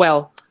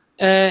 Well,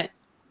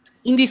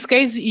 in this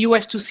case, you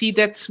have to see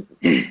that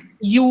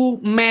you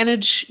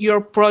manage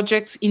your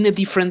projects in a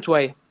different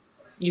way.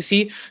 You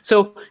see,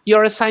 so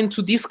you're assigned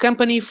to this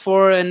company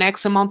for an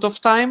X amount of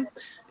time,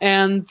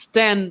 and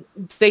then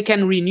they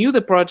can renew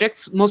the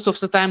projects. Most of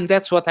the time,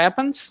 that's what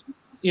happens,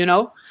 you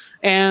know.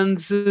 And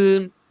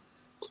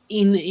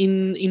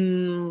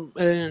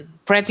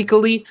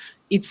practically,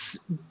 it's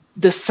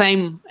the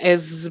same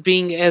as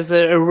being as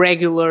a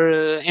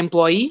regular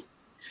employee.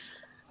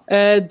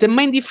 The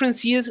main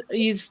difference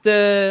is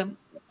the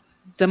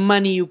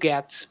money you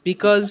get,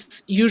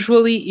 because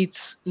usually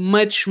it's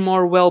much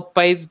more well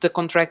paid, the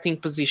contracting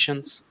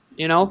positions.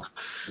 You know,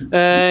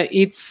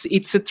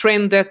 it's a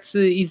trend that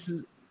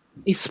is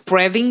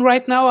spreading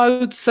right now, I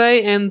would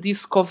say, and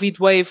this COVID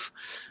wave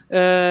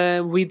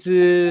with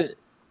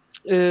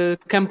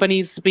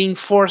companies being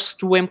forced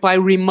to employ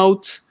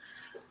remote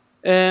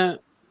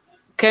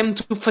came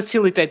to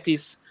facilitate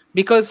this,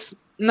 because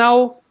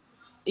now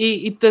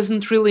it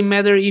doesn't really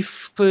matter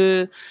if,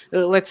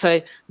 let's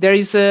say, there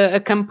is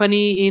a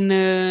company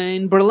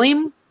in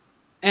Berlin,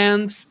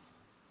 and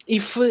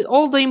if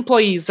all the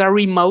employees are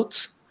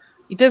remote,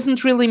 it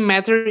doesn't really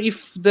matter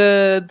if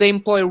the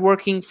employer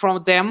working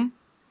from them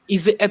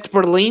is at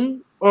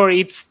Berlin or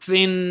it's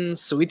in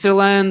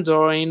Switzerland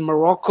or in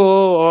Morocco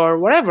or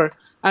wherever.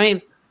 I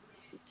mean,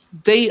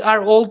 they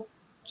are all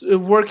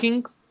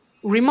working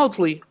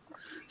remotely.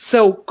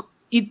 So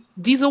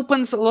this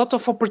opens a lot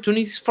of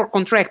opportunities for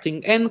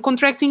contracting. And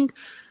contracting,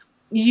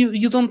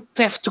 you don't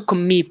have to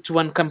commit to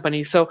one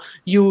company. So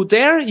you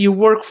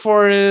work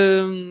for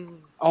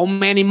how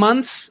many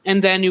months,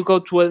 and then you go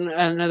to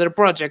another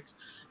project.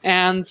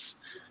 And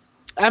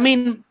I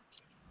mean,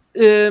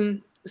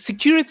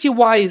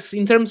 security-wise,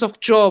 in terms of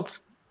job,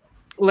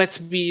 let's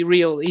be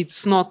real,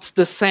 it's not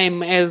the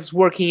same as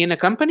working in a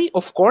company,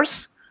 of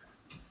course,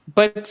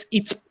 but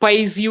it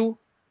pays you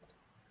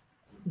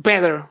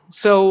better.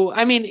 So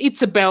I mean,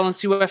 it's a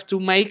balance you have to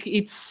make.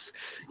 It's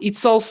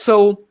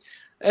also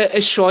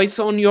a choice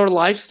on your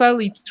lifestyle.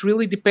 It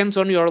really depends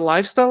on your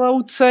lifestyle, I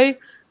would say,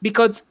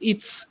 because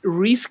it's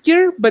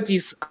riskier but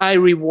it's high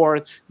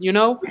reward, you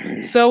know.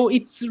 So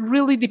it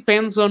really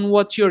depends on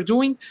what you're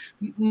doing.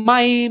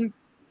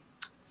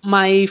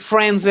 My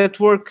friends that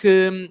work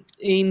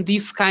in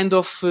this kind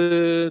of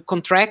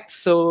contracts,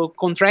 so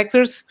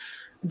contractors,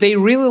 they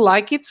really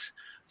like it.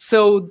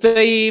 So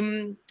they,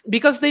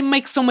 because they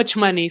make so much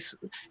money,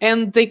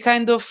 and they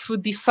kind of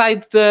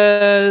decide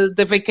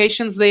the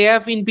vacations they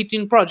have in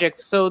between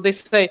projects. So they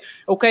say,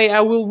 okay, I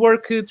will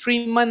work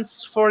 3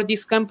 months for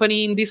this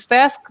company in this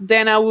task,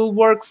 then I will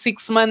work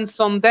 6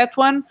 months on that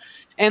one,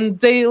 and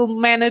they'll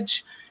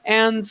manage.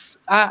 And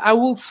I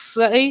will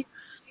say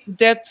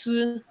that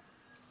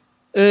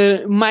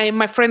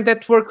my friend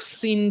that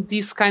works in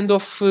this kind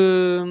of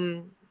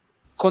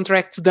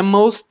contract, the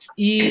most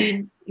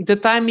the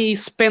time he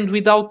spent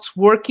without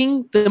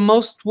working, the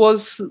most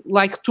was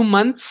like 2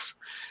 months,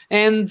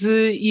 and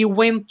he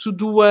went to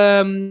do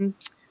a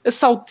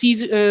South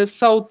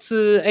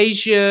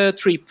Asia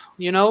trip,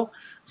 you know.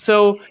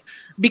 So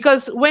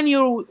because when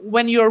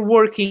you're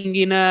working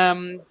in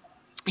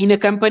a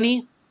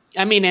company,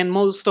 I mean, and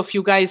most of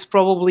you guys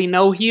probably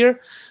know here,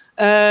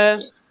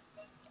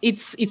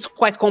 it's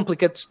quite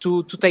complicated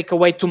to take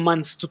away 2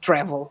 months to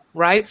travel,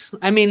 right?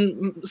 I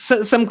mean,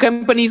 some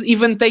companies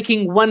even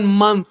taking 1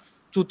 month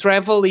to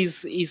travel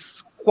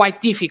is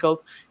quite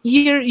difficult.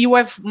 Here you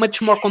have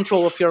much more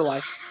control of your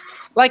life.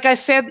 Like I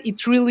said,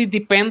 it really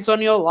depends on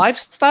your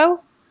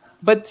lifestyle,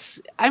 but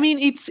I mean,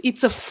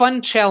 it's a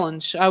fun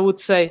challenge, I would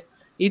say.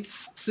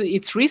 It's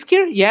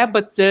riskier, yeah,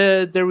 but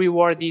the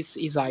reward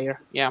is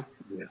higher, yeah.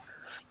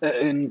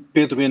 And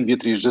Pedro and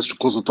Beatriz, just to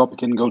close the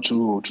topic and go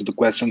to the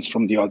questions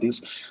from the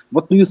audience,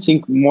 what do you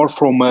think more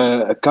from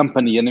a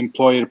company, an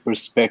employer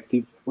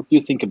perspective? What do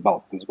you think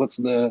about this? What's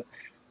the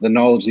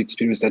knowledge, the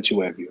experience that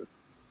you have here?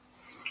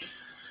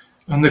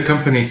 On the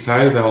company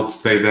side, I would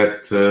say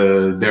that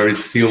there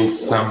is still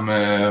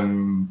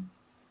some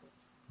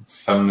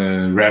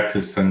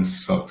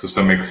reticence to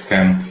some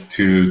extent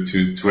to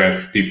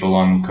have people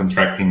on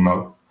contracting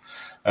mode.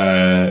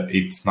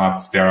 It's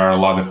not, there are a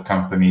lot of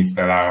companies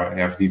that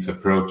have this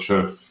approach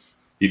of,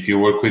 if you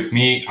work with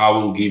me, I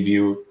will give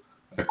you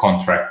a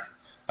contract,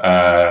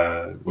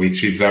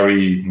 which is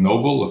very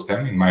noble of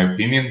them, in my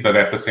opinion. But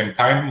at the same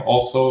time,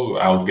 also,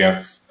 I would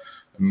guess,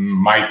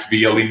 might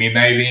be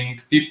eliminating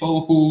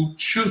people who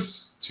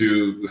choose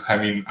to, I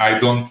mean, I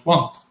don't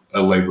want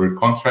a labor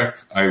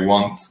contract. I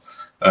want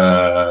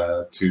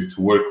to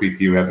work with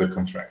you as a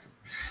contractor.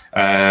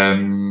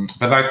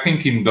 But I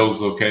think in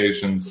those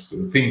occasions,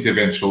 things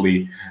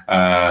eventually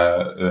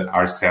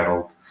are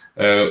settled.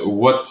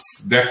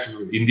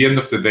 In the end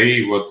of the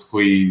day, what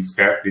we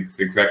said, it's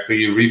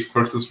exactly risk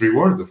versus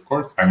reward, of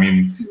course. I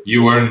mean,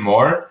 you earn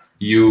more,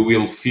 you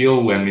will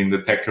feel, and in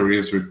the Tech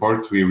Careers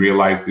report, we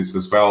realize this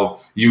as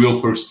well, you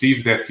will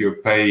perceive that your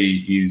pay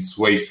is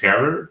way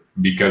fairer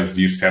because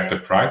you set the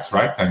price,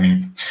 right? I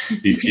mean,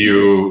 if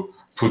you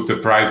put the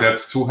price at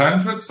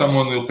 200,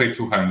 someone will pay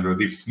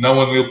 200. If no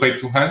one will pay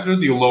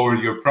 200, you lower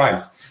your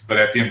price. But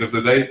at the end of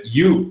the day,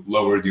 you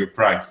lowered your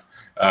price.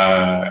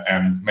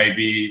 And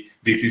maybe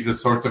this is a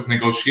sort of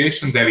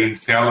negotiation that in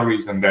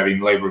salaries and that in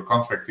labor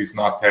contracts is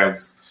not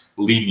as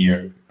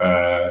linear.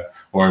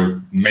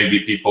 Or maybe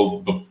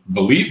people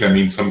believe, and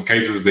in some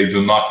cases they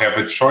do not have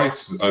a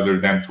choice other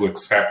than to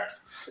accept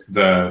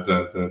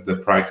the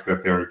price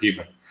that they are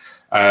given.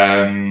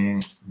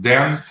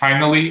 Then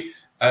finally,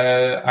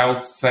 I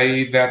would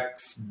say that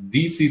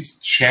this is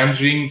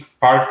changing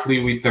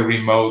partly with the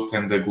remote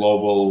and the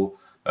global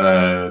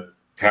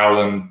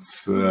talent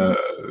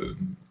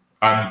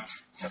hunt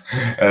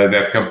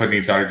that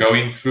companies are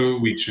going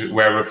through,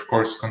 where of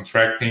course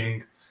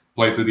contracting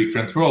plays a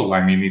different role.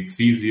 I mean,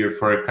 it's easier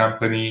for a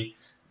company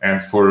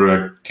and for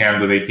a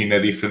candidate in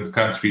a different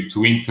country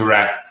to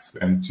interact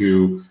and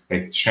to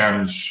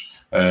exchange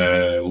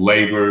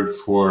labor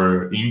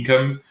for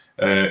income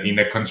in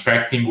a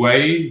contracting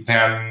way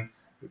than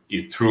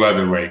through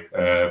other way.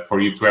 For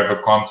you to have a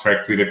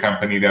contract with a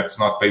company that's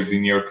not based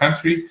in your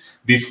country,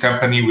 this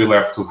company will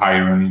have to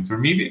hire an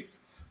intermediate.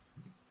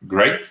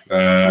 Great,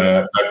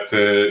 but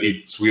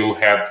it will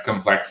add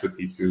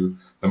complexity to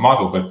the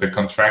model. But the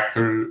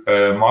contractor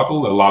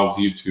model allows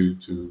you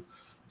to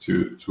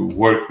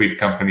work with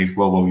companies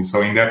globally.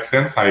 So in that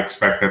sense, I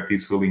expect that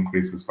this will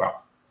increase as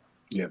well.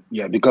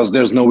 Yeah, because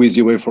there's no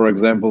easy way, for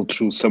example,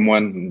 to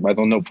someone, I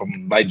don't know,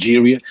 from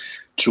Nigeria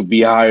to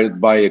be hired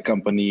by a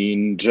company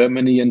in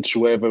Germany and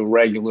to have a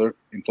regular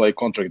employee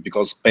contract,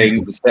 because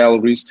paying the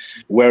salaries,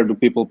 where do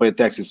people pay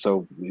taxes?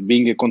 So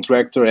being a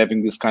contractor,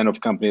 having this kind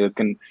of company that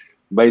can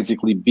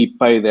basically be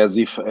paid as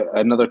if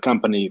another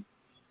company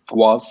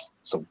was.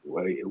 So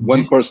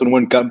one person,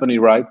 one company,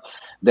 right?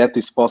 That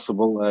is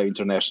possible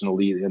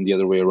internationally, and the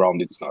other way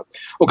around, it's not.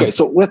 Okay,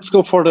 so let's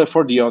go for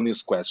the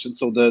honest question.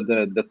 So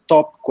the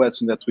top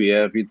question that we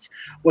have is,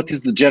 what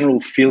is the general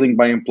feeling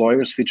by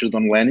employers featured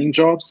on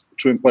Landing.Jobs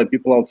to employ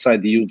people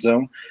outside the EU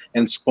zone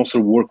and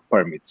sponsor work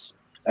permits?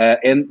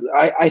 And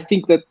I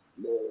think that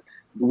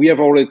we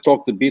have already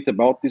talked a bit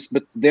about this,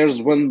 but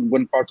there's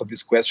one part of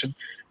this question,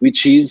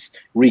 which is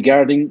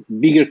regarding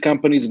bigger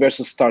companies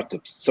versus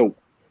startups. So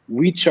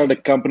which are the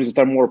companies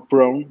that are more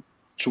prone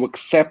to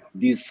accept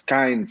these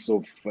kinds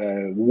of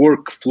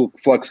work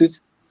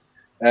fluxes?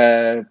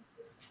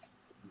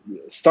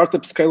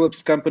 Startup,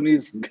 scale-ups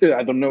companies,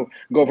 I don't know,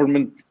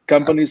 government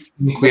companies.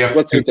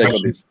 What's your take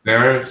on this?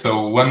 There.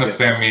 So one of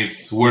them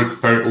is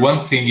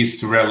one thing is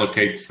to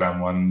relocate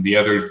someone. The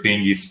other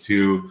thing is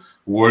to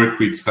work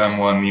with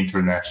someone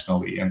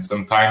internationally. And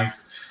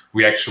sometimes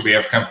we actually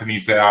have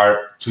companies that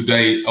are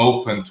today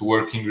open to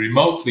working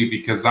remotely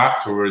because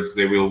afterwards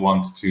they will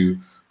want to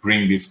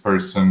bring this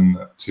person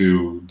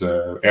to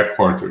the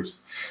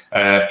headquarters.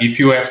 If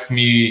you ask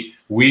me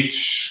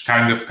which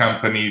kind of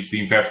companies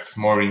invests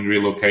more in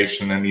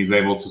relocation and is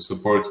able to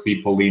support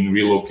people in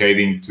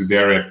relocating to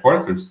their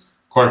headquarters,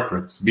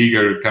 corporates,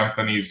 bigger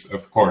companies,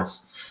 of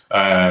course.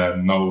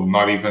 No,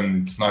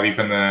 it's not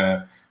even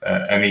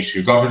an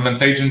issue.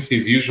 Government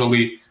agencies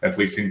usually, at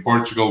least in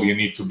Portugal, you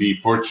need to be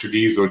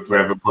Portuguese or to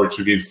have a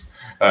Portuguese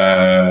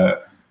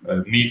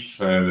NIF,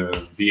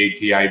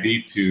 VAT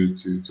ID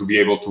to be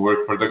able to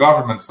work for the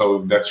government.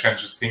 So that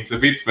changes things a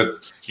bit. But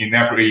in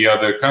every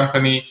other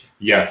company,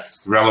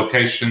 yes,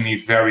 relocation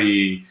is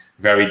very,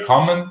 very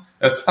common.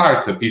 A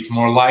startup is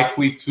more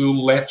likely to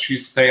let you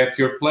stay at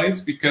your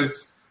place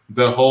because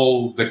the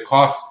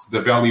cost, the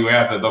value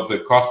added of the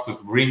cost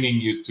of bringing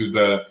you to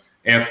the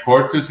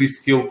headquarters is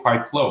still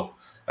quite low.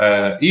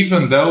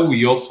 Even though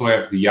we also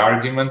have the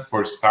argument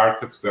for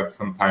startups that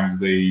sometimes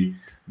they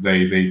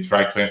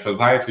try to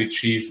emphasize,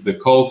 which is the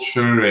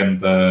culture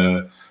and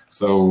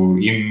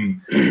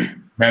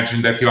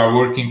imagine that you are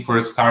working for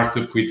a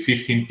startup with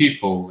 15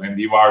 people and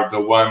you are the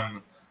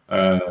one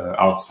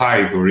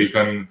outside, or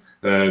even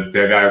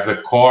that has a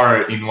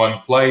core in one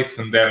place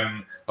and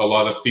then a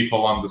lot of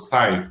people on the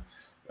side.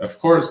 Of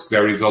course,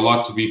 there is a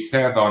lot to be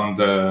said on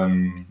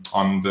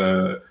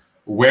the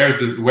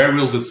where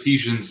will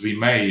decisions be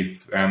made,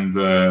 and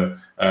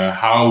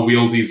how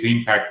will this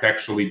impact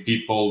actually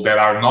people that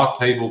are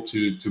not able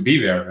to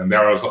be there. And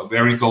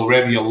there is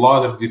already a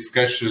lot of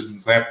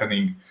discussions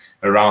happening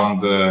around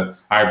the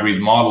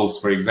hybrid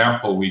models, for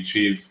example, which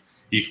is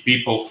if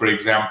people, for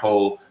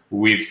example,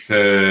 with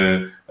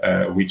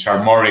which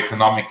are more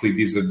economically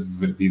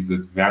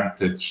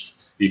disadvantaged,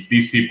 if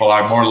these people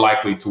are more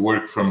likely to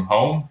work from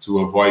home to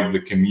avoid the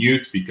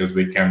commute because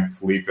they can't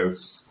live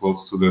as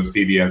close to the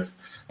city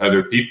as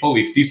other people,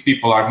 if these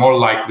people are more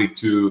likely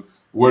to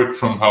work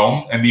from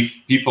home, and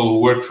if people who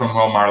work from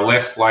home are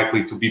less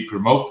likely to be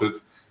promoted,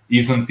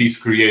 isn't this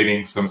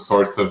creating some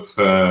sort of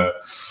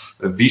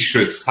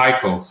vicious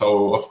cycle?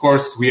 So of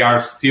course we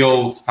are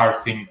still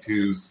starting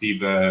to see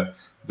the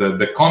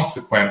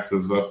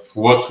consequences of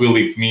what will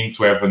it mean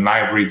to have an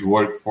hybrid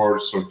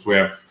workforce or to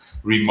have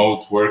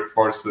remote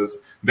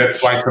workforces.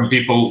 That's why some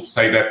people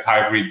say that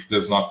hybrid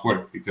does not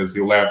work, because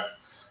you'll have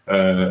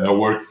a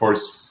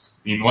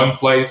workforce in one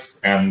place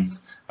and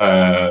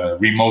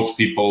remote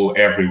people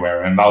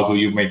everywhere. And how do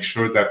you make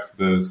sure that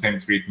the same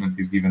treatment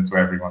is given to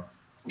everyone?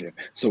 Yeah.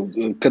 So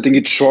cutting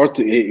it short,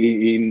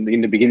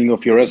 in the beginning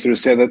of your answer, you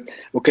said that,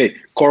 okay,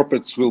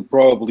 corporates will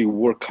probably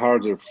work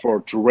harder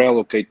to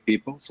relocate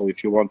people. So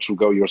if you want to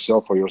go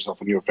yourself and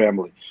your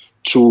family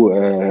to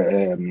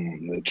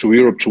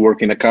Europe to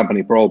work in a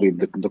company, probably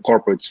the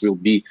corporates will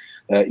be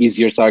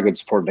easier targets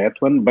for that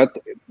one. But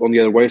on the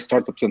other way,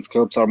 startups and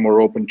scale-ups are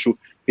more open to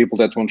people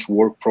that want to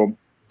work from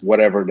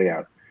whatever they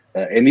are.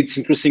 And it's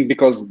interesting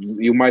because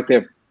you might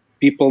have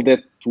people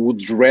that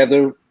would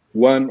rather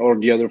one or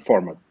the other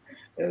format.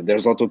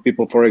 There's a lot of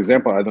people, for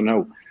example, I don't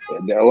know,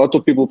 a lot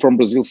of people from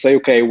Brazil say,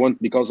 okay, I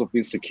want, because of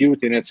the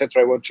security and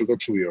etc., I want to go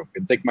to Europe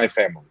and take my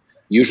family.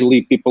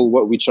 Usually people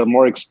which are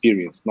more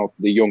experienced, not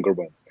the younger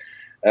ones.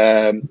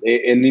 And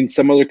in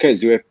some other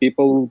cases, you have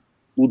people who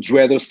would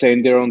rather stay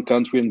in their own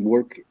country and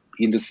work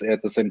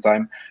at the same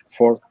time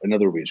for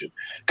another region.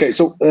 Okay,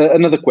 so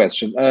another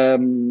question.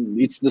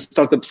 It's the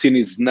startup scene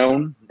is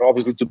known,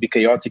 obviously, to be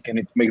chaotic, and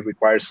it may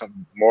require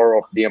some more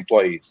of the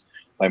employees.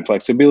 Time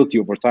flexibility,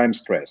 overtime,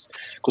 stress.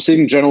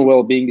 Considering general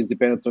well-being is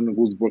dependent on a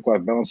good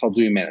work-life balance, how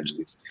do you manage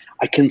this?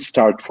 I can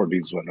start for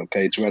this one,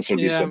 okay, to answer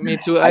this one. Yeah, me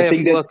too. I have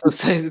a lot to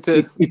say.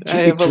 I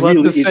have a lot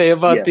to say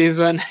about this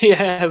one.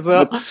 Yeah,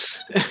 so.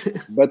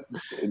 But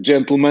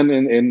gentlemen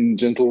and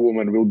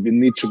gentlewomen will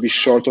need to be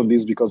short on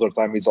this because our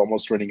time is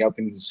almost running out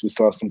and we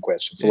still have some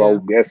questions. So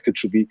I'll ask it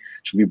to be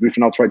brief,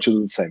 and I'll try to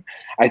do the same.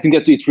 I think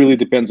that it really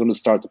depends on the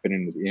startup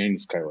and in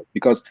scale-up.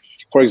 Because,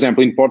 for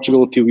example, in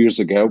Portugal a few years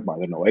ago, I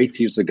don't know, 8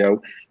 years ago,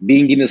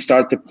 being in a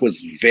startup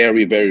was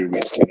very, very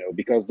risky,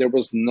 because there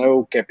was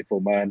no capital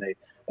money.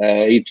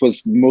 It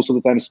was most of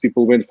the times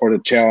people went for the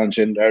challenge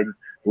and earned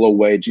low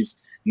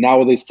wages.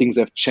 Nowadays, things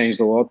have changed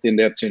a lot, and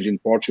they have changed in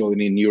Portugal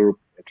and in Europe,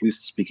 at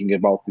least speaking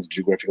about this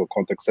geographical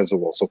context as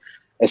well. So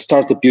a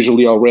startup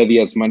usually already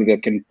has money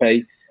that can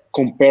pay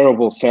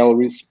comparable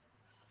salaries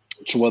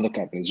to other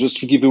companies. Just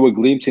to give you a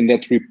glimpse in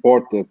that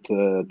report, that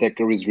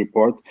TechCareers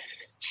report,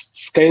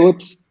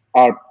 scale-ups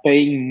are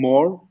paying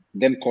more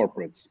than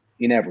corporates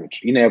in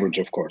average,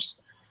 of course.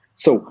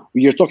 So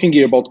we are talking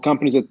here about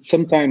companies that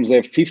sometimes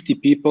have 50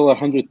 people,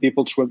 100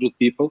 people, 200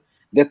 people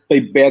that pay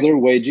better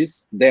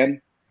wages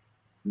than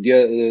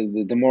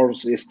the more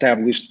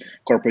established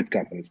corporate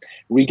companies.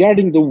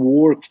 Regarding the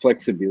work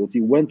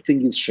flexibility, one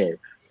thing is sure.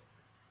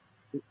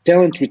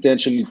 Talent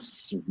retention,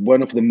 it's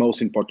one of the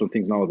most important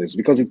things nowadays,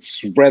 because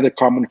it's rather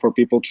common for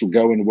people to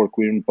go and work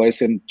in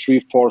place, and 3,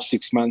 4,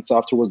 6 months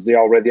afterwards, they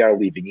already are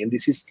leaving. And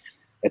this is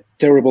a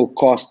terrible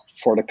cost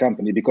for the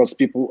company, because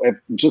people have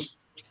just,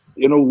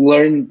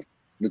 learned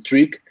the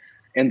trick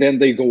and then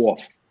they go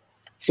off.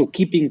 So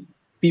keeping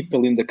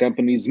people in the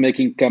company is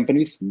making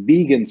companies,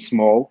 big and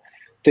small,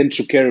 tend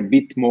to care a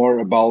bit more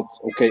about,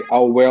 okay,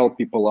 how well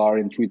people are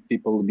and treat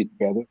people a bit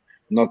better.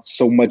 Not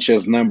so much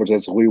as numbers,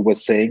 as we were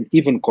saying,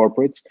 even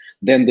corporates,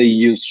 than they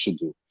used to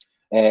do.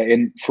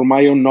 And from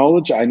my own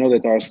knowledge, I know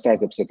that there are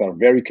startups that are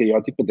very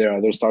chaotic, but there are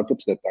other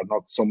startups that are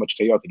not so much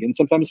chaotic. And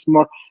sometimes it's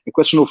more a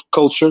question of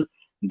culture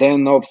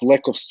than of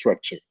lack of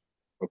structure.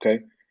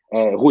 Okay?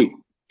 Rui,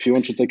 if you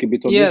want to take a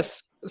bit on this.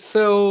 Yes.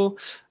 So,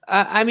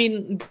 I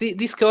mean,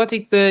 this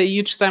chaotic, the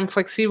huge time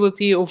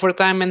flexibility,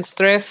 overtime and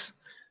stress,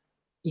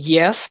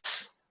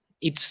 yes,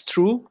 it's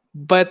true.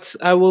 But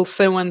I will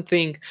say one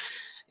thing,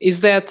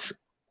 is that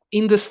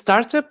in the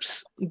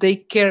startups, they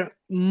care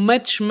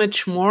much,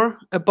 much more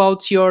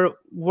about your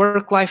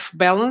work-life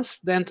balance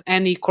than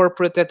any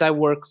corporate that I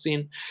worked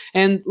in.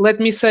 And let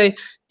me say,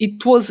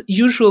 it was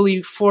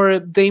usually for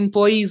the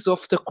employees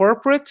of the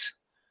corporate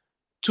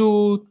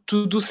to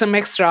do some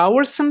extra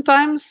hours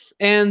sometimes,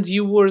 and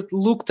you were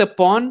looked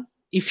upon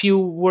if you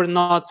were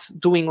not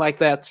doing like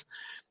that.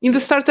 In the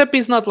startup,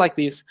 is not like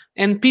this,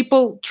 and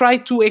people try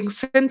to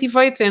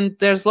incentivize, and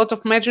there's a lot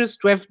of measures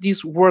to have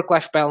this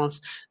work-life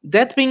balance.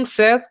 That being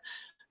said,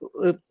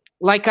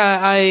 like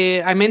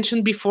I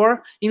mentioned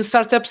before, in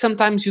startups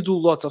sometimes you do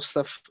lots of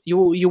stuff.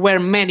 You wear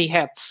many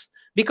hats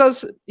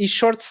because it's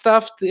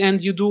short-staffed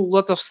and you do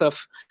lots of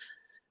stuff.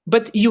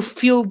 But you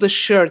feel the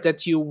shirt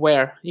that you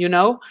wear,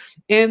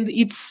 and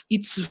it's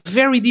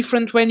very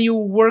different when you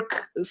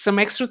work some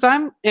extra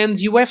time, and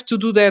you have to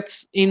do that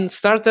in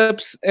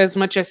startups as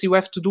much as you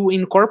have to do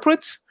in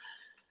corporates.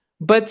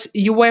 But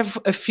you have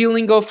a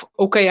feeling of,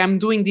 okay, I'm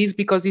doing this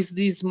because this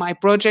is my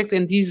project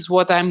and this is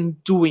what I'm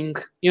doing,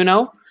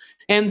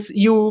 and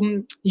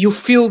you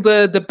feel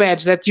the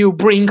badge that you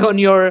bring on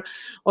your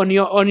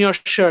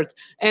shirt.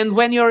 And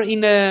when you're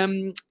in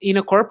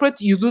a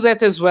corporate, you do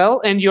that as well,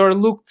 and you're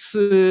looked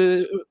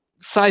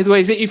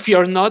sideways if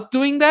you're not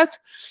doing that.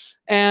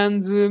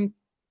 And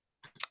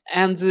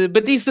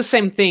but it's the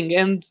same thing.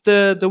 And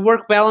the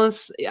work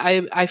balance,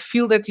 I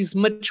feel that is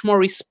much more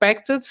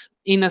respected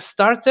in a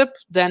startup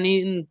than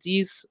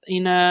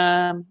in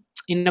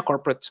a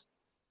corporate.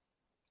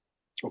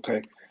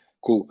 Okay.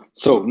 Cool.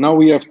 So now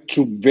we have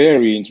two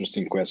very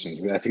interesting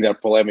questions. I think they're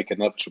polemic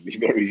enough to be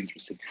very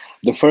interesting.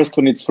 The first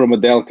one is from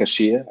Adele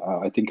Kashia.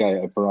 I think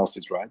I pronounced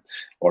it right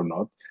or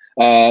not.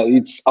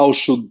 It's how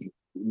should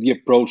the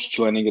approach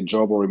to landing a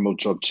job or remote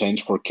job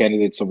change for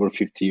candidates over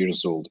 50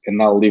 years old?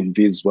 And I'll leave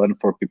this one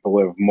for people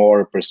who have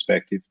more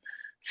perspective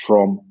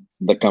from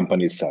the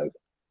company side.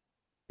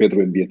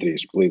 Pedro and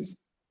Beatriz, please.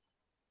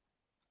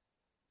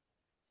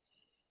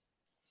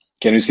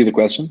 Can you see the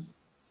question?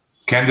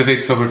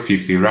 Candidates over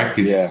 50, right?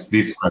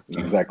 This question.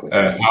 Exactly.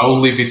 I'll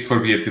leave it for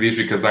Beatriz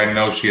because I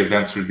know she has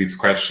answered this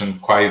question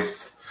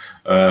quite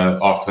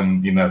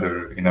often in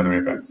other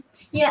events.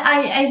 Yeah,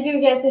 I do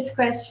get this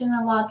question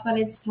a lot, what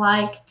it's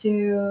like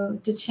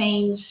to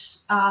change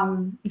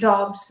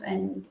jobs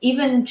and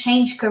even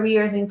change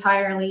careers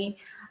entirely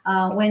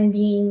when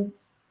being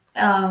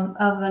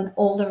of an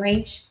older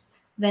age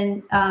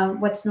than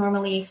what's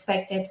normally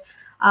expected.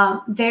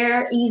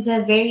 There is a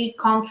very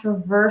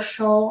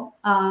controversial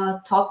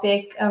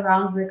topic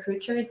around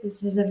recruiters.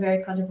 This is a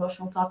very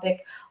controversial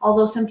topic,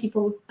 although some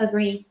people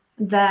agree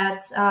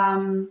that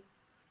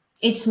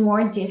it's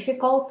more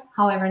difficult,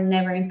 however,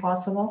 never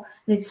impossible.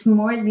 It's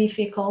more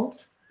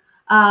difficult.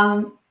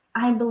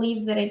 I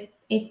believe that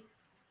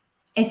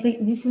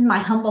this is my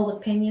humble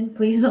opinion.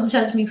 Please don't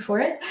judge me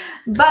for it.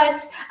 But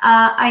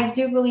I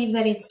do believe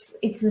that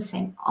it's the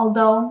same,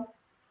 although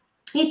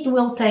it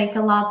will take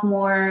a lot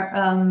more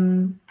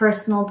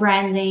personal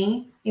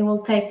branding. It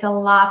will take a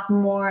lot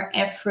more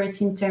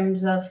effort in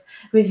terms of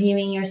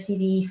reviewing your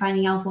CV,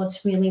 finding out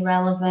what's really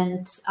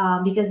relevant,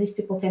 because these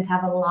people tend to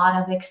have a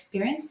lot of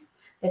experience.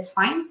 That's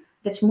fine.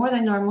 That's more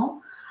than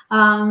normal.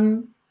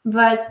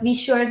 But be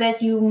sure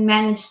that you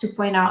manage to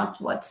point out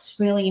what's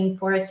really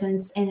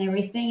important and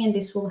everything, and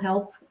this will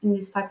help in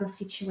this type of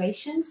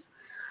situations.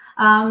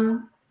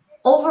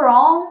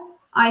 Overall,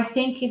 I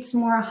think it's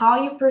more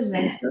how you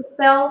present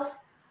yourself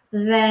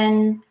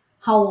than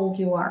how old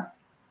you are.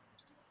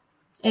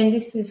 And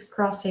this is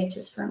cross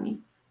ages for me.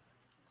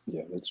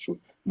 Yeah, that's true.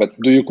 But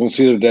do you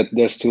consider that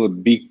there's still a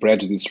big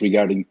prejudice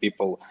regarding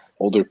people,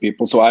 older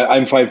people? So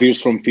I'm 5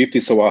 years from 50,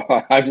 so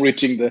I'm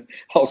reaching the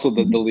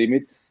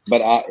limit.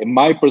 But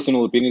my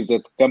personal opinion is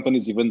that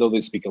companies, even though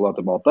they speak a lot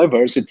about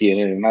diversity and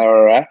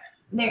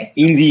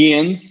in the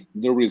end,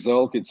 the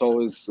result, it's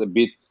always a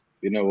bit,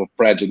 of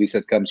prejudice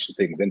that comes to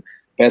things. And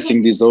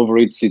passing this over,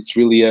 it's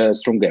really a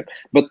strong gap.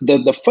 But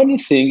the funny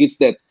thing is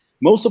that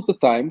most of the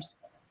times,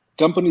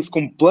 companies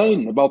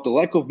complain about the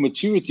lack of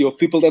maturity of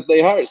people that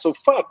they hire. So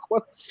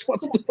what's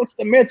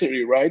the matter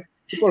here, right?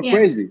 People are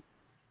crazy.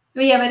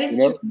 Yeah, but it's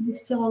true.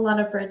 There's still a lot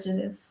of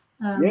prejudice.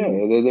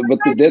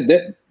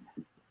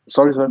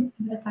 Sorry.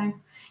 At a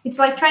time. It's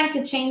like trying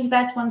to change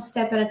that one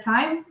step at a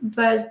time,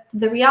 but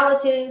the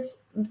reality is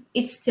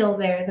it's still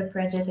there, the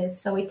prejudice.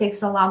 So it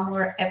takes a lot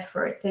more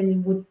effort than it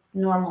would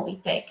normally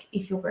take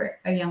if you were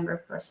a younger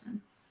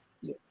person.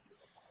 Yeah.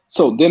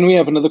 So then we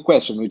have another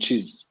question, which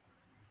is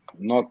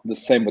not the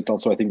same, but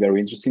also I think very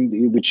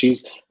interesting, which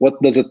is, what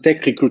does a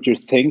tech recruiter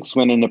think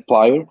when an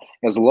applier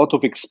has a lot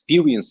of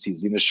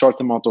experiences in a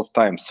short amount of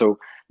time? So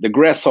the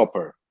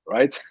grasshopper,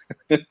 right?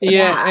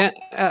 Yeah,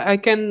 I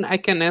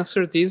can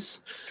answer this.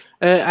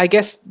 I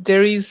guess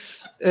there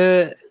is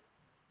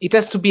it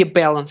has to be a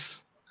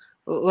balance.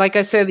 Like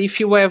I said, if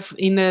you have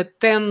in a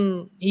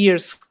 10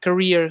 years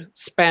career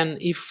span,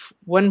 if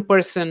one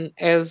person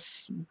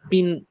has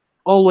been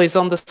always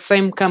on the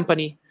same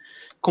company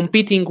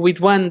competing with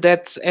one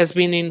that has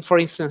been in, for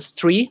instance,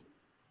 3,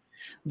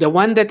 the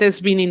one that has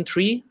been in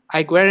 3,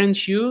 I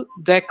guarantee you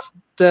that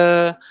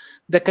the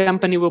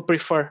company will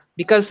prefer,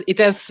 because it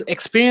has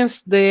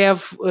experience. They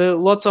have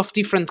lots of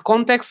different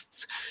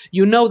contexts.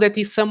 You know that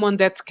is someone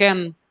that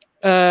can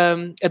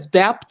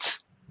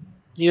adapt,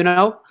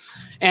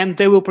 and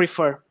they will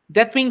prefer.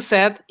 That being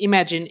said,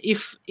 imagine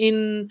if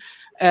in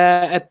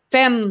a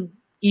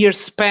 10-year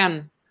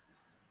span,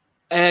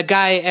 a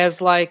guy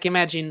has, like,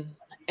 imagine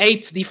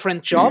 8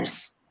 different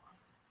jobs.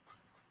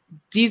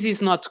 This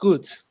is not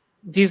good.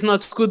 This is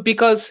not good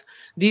because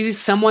this is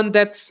someone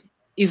that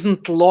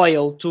isn't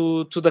loyal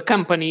to the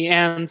company.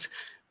 And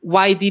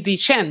why did he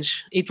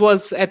change? It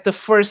was at the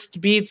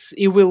first bid,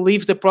 he will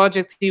leave the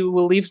project, he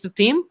will leave the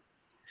team.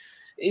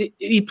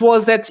 It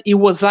was that he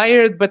was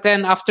hired, but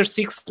then after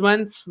 6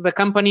 months, the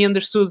company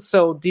understood,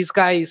 so this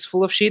guy is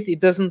full of shit, he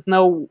doesn't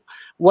know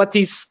what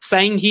he's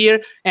saying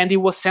here, and he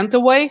was sent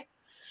away.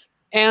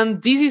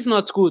 And this is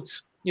not good,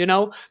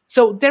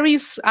 So there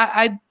is,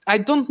 I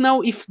don't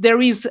know if there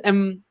is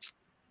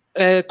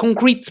a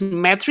concrete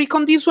metric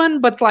on this one,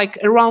 but like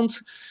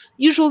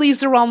usually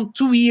is around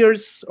 2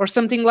 years or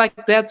something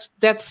like that.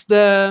 That's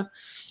the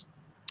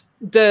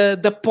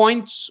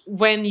point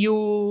when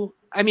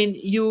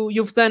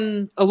you've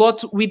done a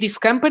lot with this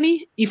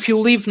company. If you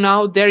leave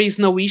now, there is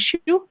no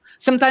issue.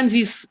 Sometimes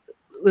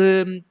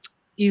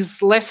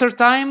is lesser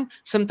time,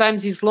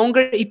 sometimes is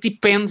longer. It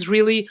depends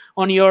really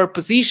on your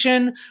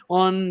position,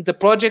 on the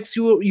projects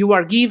you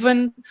are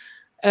given.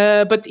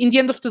 But in the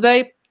end of the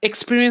day,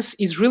 experience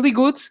is really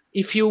good.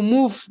 If you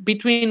move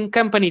between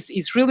companies,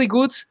 it's really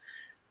good.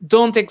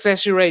 Don't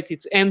exaggerate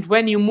it. And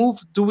when you move,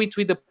 do it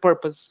with a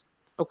purpose.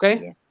 Okay?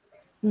 Yeah.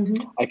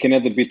 Mm-hmm. I can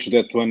add a bit to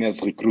that one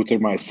as recruiter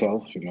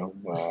myself.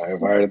 I've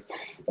hired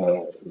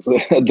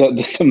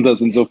some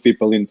dozens of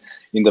people in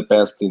the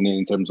past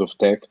in terms of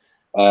tech.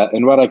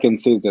 And what I can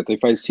say is that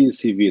if I see a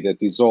CV that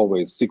is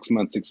always 6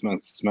 months,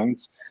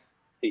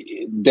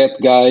 that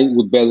guy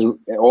would better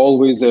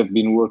always have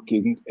been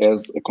working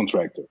as a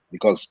contractor,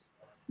 because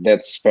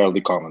that's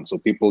fairly common. So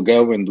people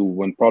go and do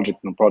one project.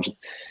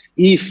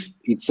 If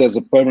it says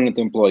a permanent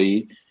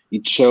employee,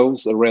 it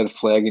shows a red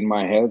flag in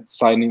my head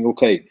signing,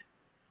 okay,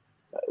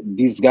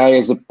 this guy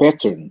has a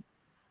pattern,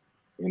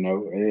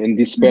 and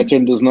this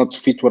pattern does not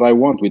fit what I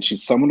want, which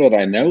is someone that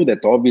I know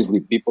that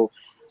obviously people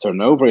turn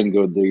over and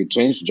they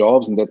change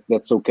jobs, and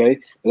that's okay.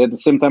 But at the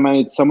same time, I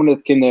need someone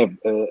that can have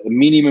a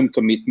minimum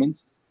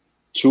commitment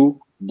to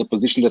the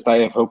position that I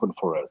have open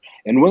for her.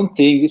 And one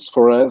thing is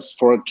for her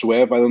to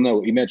have, I don't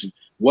know, imagine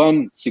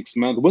 1 6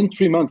 month, 1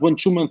 3 month, 1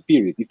 2 month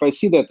period. If I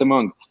see that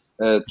among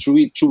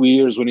 2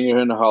 years, 1 year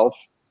and a half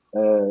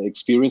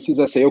experiences,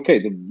 I say, okay,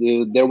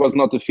 there was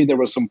not a fit, there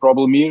was some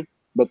problem here,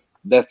 but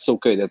that's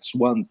okay. That's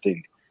one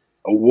thing.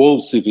 A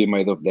whole CV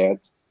made of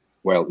that,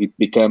 well, it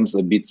becomes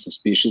a bit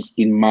suspicious,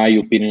 in my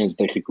opinion, as a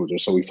tech recruiter.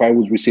 So if I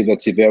would receive that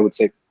CV, I would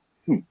say,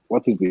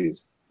 what is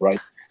this, right?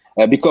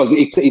 Because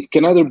it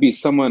can either be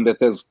someone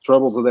that has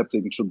troubles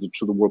adapting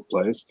to the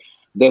workplace,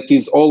 that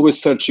is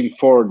always searching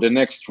for the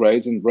next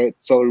raise, and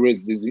salary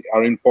raises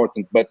are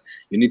important, but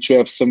you need to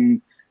have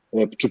some,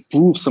 to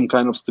prove some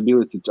kind of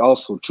stability,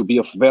 also to be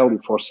of value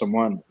for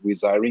someone who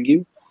is hiring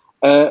you.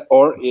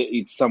 Or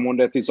it's someone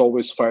that is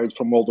always fired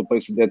from all the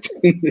places that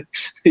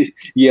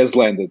he has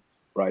landed,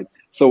 right?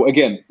 So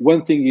again,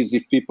 one thing is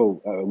if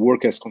people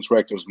work as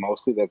contractors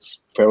mostly,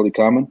 that's fairly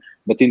common.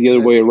 But in the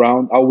other way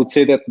around, I would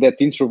say that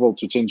interval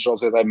to change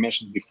jobs that I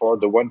mentioned before,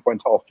 the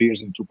 1.5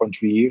 years and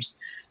 2.3 years,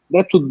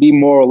 that would be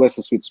more or less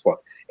a sweet spot.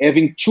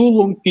 Having 2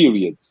 long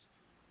periods,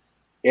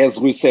 as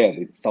we said,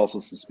 it's also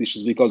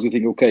suspicious, because you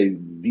think, okay,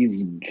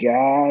 this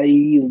guy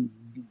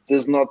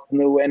does not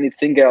know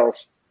anything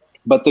else.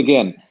 But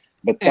again,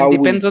 and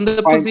depends on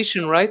the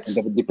position, right?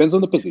 It depends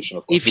on the position,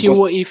 of course.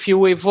 If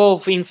you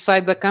evolve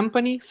inside the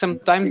company,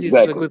 sometimes it's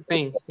a good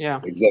thing.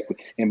 Yeah, exactly.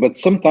 But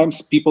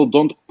sometimes people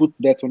don't put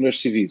that on their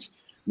CVs.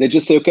 They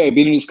just say, okay, I've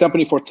been in this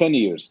company for 10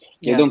 years.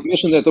 They don't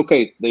mention that,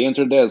 okay, they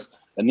entered as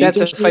an internship,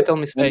 that's a fatal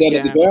mistake, and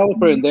then a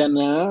developer,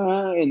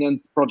 and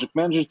then project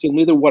manager, team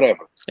leader,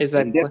 whatever.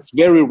 Exactly. And that's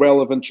very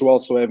relevant to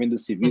also have in the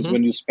CVs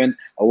when you spend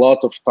a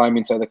lot of time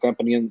inside the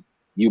company and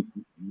you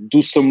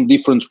do some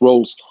different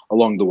roles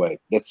along the way.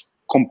 That's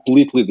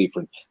completely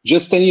different.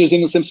 Just 10 years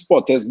in the same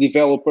spot as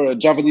developer,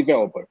 Java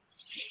developer.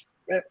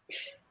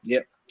 Yeah,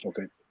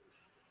 okay.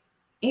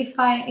 If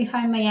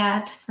I may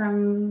add,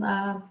 from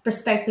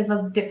perspective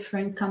of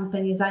different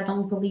companies, I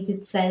don't believe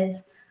it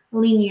says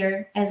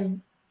linear as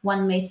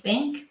one may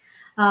think.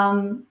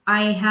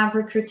 I have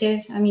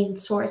recruited,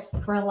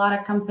 sourced for a lot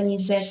of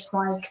companies that's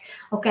like,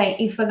 okay,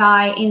 if a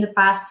guy in the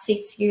past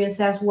 6 years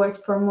has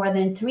worked for more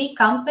than 3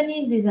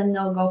 companies, is a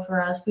no-go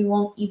for us. We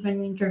won't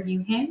even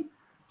interview him.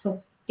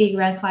 So big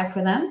red flag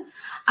for them.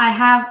 I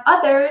have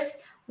others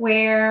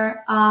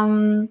where,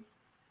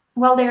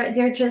 well,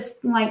 they're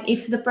just like,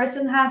 if the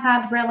person has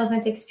had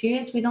relevant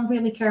experience, we don't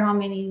really care how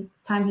many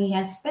time he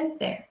has spent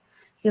there,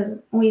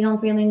 because we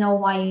don't really know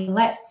why he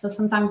left. So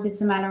sometimes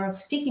it's a matter of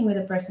speaking with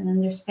the person,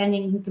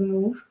 understanding the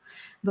move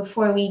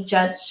before we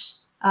judge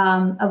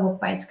a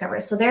book by its cover.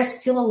 So there's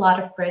still a lot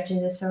of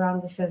prejudice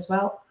around this as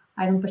well.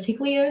 I don't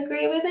particularly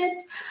agree with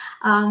it,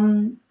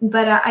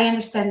 but I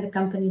understand the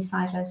company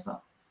side as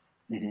well.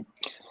 Mm-hmm.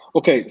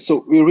 Okay,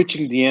 so we're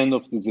reaching the end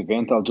of this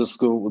event. I'll just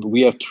go.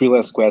 We have 3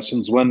 last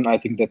questions. One, I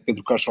think that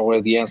Pedro Castro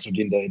already answered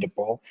in the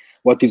poll.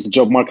 What is the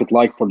job market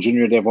like for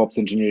junior DevOps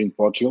engineer in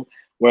Portugal?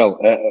 Well,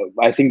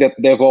 I think that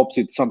DevOps,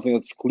 it's something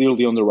that's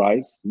clearly on the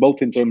rise,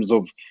 both in terms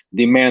of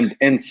demand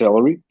and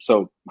salary.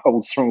 So I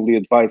would strongly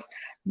advise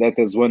that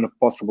as one of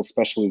possible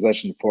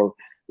specialization for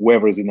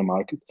whoever is in the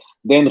market.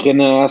 Then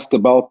Renan asked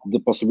about the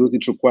possibility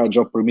to acquire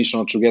job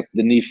permission or to get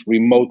the NIF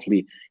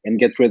remotely and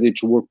get ready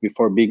to work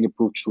before being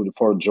approved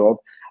for a job.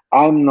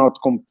 I'm not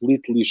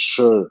completely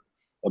sure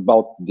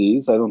about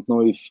this. I don't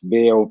know if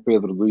Bea or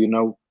Pedro, do you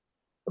know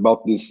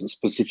about this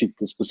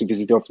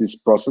specificity of this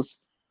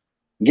process?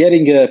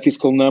 Getting a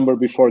fiscal number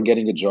before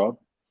getting a job,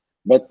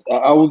 but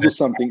I will do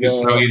something.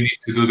 So you need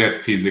to do that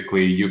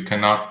physically. You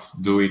cannot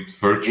do it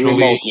virtually.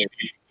 Remotely.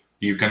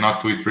 You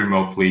cannot do it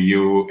remotely.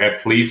 You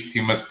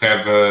must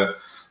have a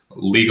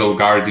legal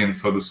guardian,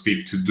 so to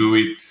speak, to do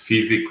it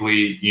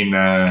physically in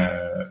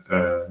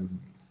the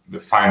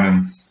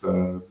finance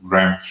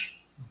branch.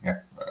 Yeah.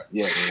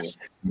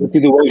 But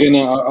either way,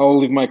 I'll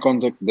leave my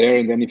contact there,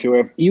 and then if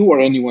you or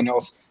anyone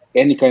else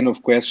any kind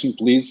of question,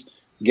 please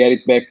get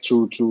it back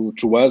to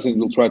us, and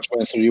we'll try to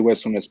answer you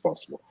as soon as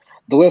possible.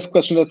 The last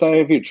question that I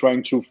have here,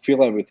 trying to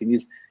fill everything,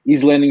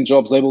 is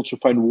Landing.Jobs able to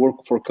find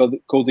work for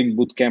coding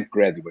bootcamp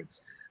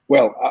graduates?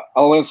 Well,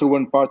 I'll answer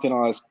one part, and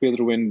I'll ask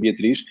Pedro and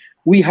Beatriz.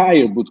 We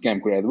hire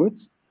bootcamp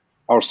graduates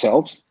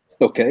ourselves,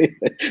 okay?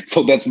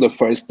 So that's the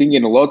first thing,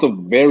 and a lot of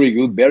very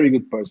good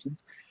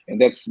persons. And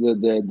that's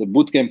the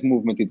bootcamp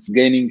movement. It's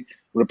gaining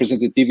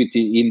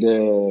representativity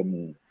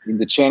in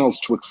the channels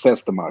to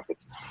access the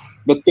market.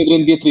 But Pedro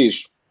and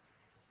Beatriz,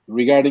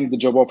 regarding the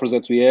job offers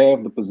that we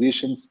have, the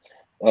positions,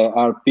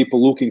 are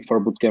people looking for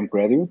bootcamp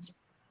graduates?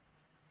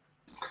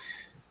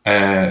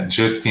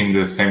 Just in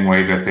the same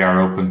way that they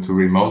are open to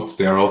remote,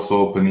 they are also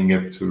opening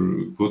up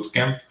to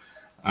bootcamp.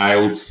 I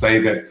would say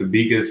that the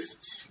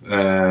biggest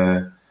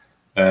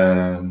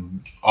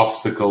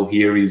obstacle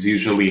here is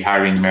usually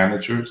hiring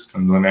managers,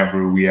 and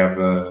whenever we have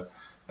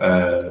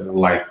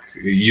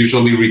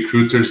usually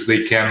recruiters,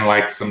 they can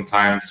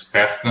sometimes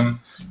pass them,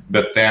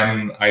 but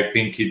then I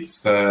think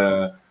it's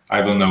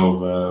I don't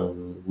know,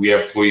 we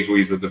have Rui, who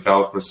is a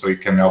developer, so he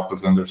can help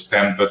us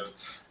understand, but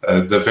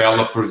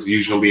developers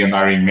usually and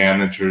hiring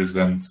managers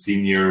and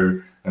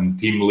senior and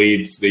team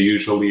leads, they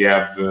usually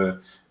have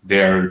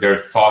their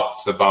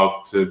thoughts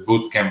about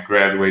bootcamp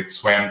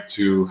graduates, when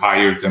to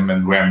hire them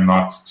and when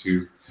not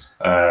to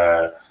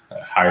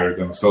hire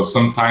them. So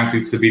sometimes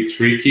it's a bit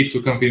tricky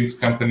to convince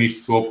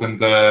companies to open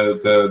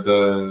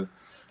the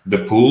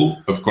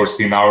pool. Of course,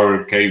 in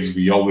our case,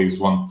 we always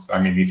want,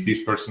 if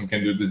this person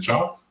can do the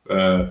job,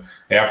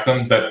 have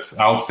them. But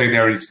I would say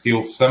there is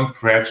still some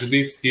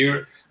prejudice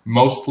here,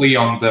 mostly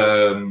on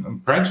the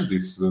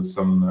prejudice,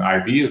 some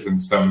ideas and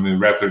some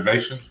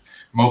reservations,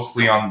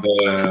 mostly on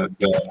the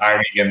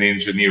hiring and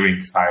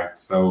engineering side.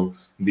 So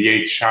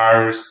the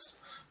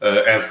HRs,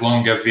 as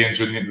long as the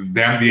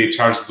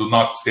HRs do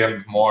not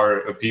send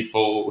more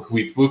people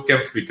with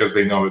bootcamps, because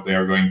they know that they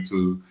are going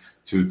to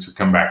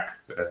come back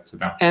to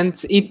them.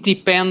 And it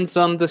depends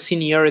on the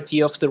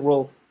seniority of the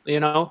role,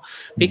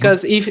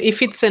 because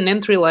if it's an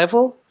entry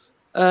level,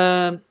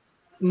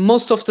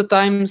 most of the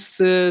times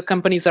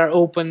companies are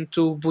open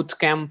to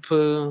bootcamp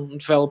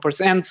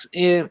developers. And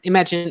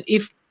imagine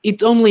if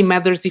it only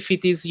matters if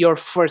it is your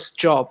first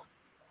job,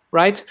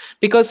 right?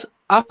 Because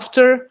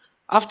after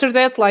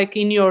that, like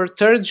in your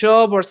third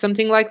job or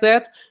something like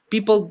that,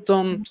 people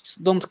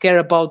don't care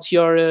about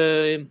your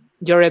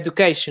your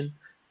education.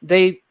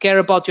 They care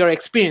about your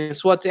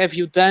experience. What have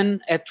you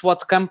done at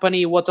what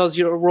company? What was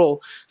your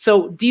role?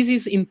 So this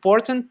is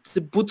important,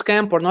 the boot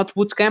camp or not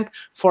boot camp,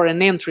 for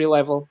an entry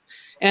level.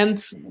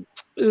 And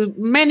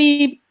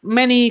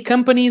many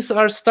companies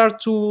are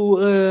start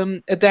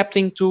to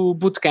adapting to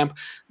boot camp.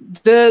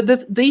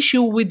 The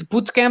issue with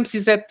boot camps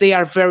is that they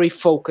are very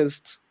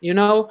focused, you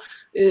know,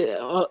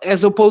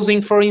 as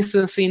opposing, for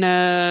instance, in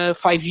a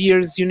 5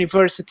 years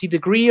university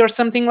degree or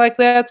something like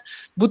that.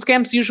 Boot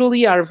camps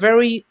usually are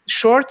very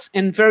short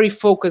and very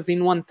focused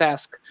in one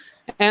task.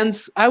 And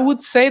I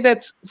would say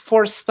that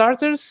for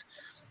starters,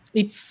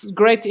 it's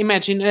great.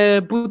 Imagine a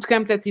boot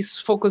camp that is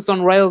focused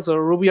on Rails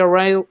or Ruby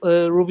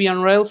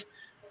on Rails.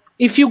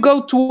 If you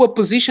go to a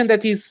position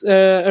that is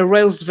a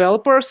Rails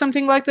developer or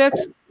something like that,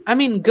 I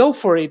mean, go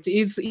for it.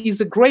 It's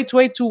a great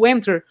way to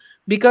enter,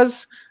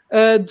 because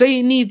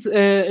they need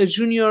a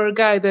junior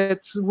guy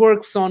that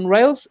works on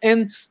Rails,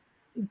 and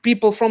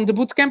people from the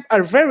bootcamp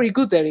are very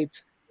good at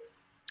it.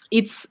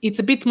 It's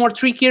a bit more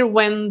trickier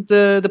when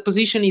the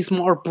position is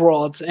more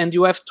broad and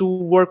you have to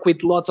work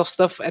with lots of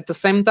stuff at the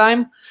same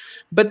time,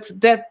 but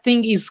that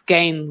thing is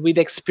gained with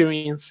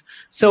experience.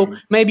 So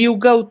maybe you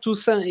go to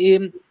some,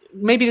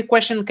 maybe the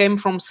question came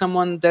from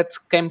someone that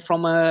came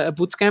from a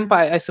boot camp,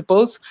 I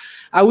suppose.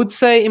 I would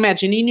say,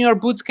 imagine in your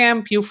boot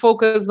camp you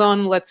focused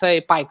on, let's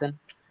say, Python.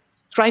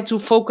 Try to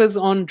focus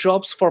on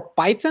jobs for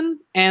Python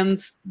and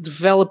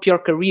develop your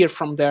career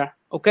from there.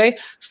 Okay,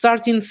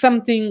 start in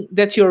something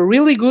that you're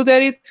really good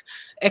at it.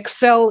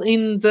 Excel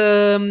in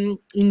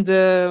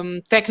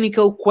the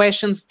technical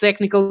questions,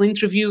 technical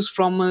interviews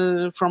from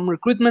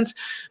recruitment.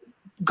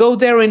 Go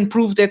there and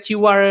prove that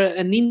you are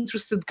an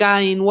interested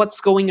guy in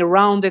what's going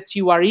around, that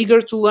you are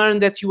eager to learn,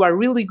 that you are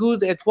really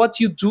good at what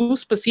you do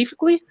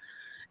specifically.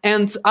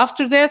 And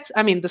after that,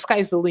 I mean, the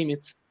sky's the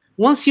limit.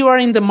 Once you are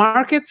in the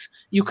market,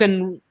 you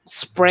can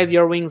spread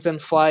your wings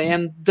and fly.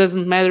 And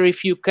doesn't matter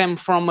if you come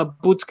from a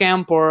boot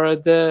camp or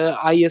the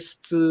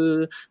highest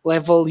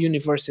level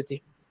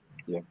university.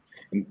 Yeah,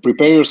 and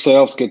prepare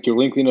yourselves, get your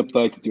LinkedIn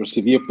updated, your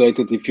CV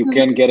updated. If you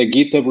can, get a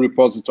GitHub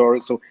repository,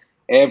 so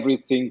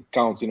everything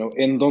counts, you know.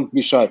 And don't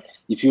be shy.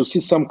 If you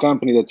see some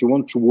company that you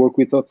want to work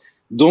with,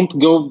 don't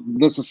go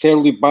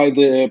necessarily by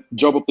the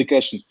job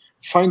application.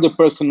 Find the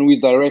person who is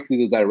directly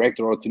the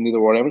director or team leader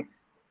or whatever.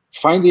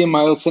 Find the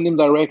email, send him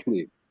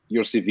directly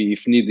your CV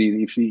if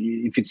needed,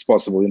 if it's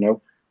possible, you know.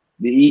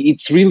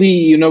 It's really,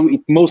 you know,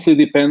 it mostly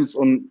depends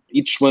on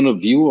each one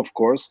of you, of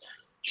course,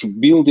 to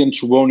build and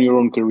to own your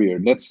own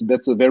career.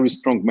 That's a very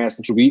strong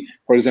message. We,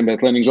 for example,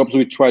 at Landing.Jobs,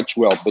 we try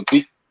to help, but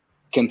we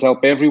can't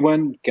help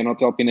everyone, cannot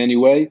help in any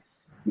way.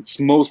 It's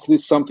mostly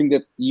something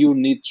that you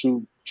need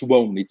to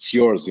own. It's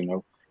yours, you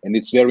know, and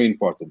it's very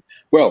important.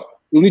 Well,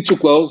 we'll need to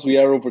close. We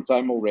are over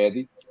time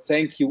already.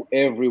 Thank you,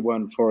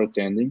 everyone, for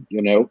attending.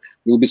 You know,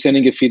 we'll be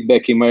sending a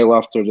feedback email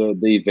after the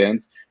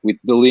event with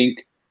the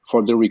link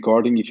for the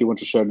recording. If you want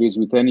to share this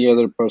with any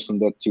other person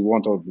that you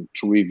want to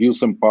review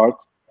some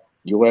part,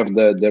 you'll have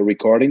the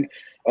recording.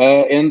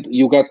 And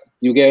you have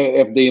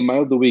the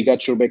email. Do we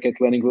got your back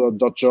at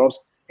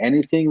Landing.Jobs?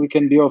 Anything we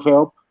can be of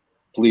help?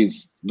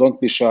 Please don't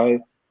be shy.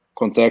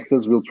 Contact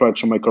us. We'll try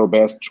to make our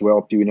best to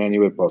help you in any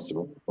way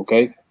possible.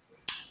 Okay?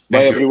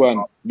 Bye,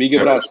 everyone. Big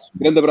abraço.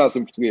 Grande abraço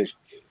em português.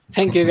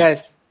 Thank you,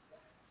 guys.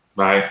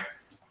 Bye.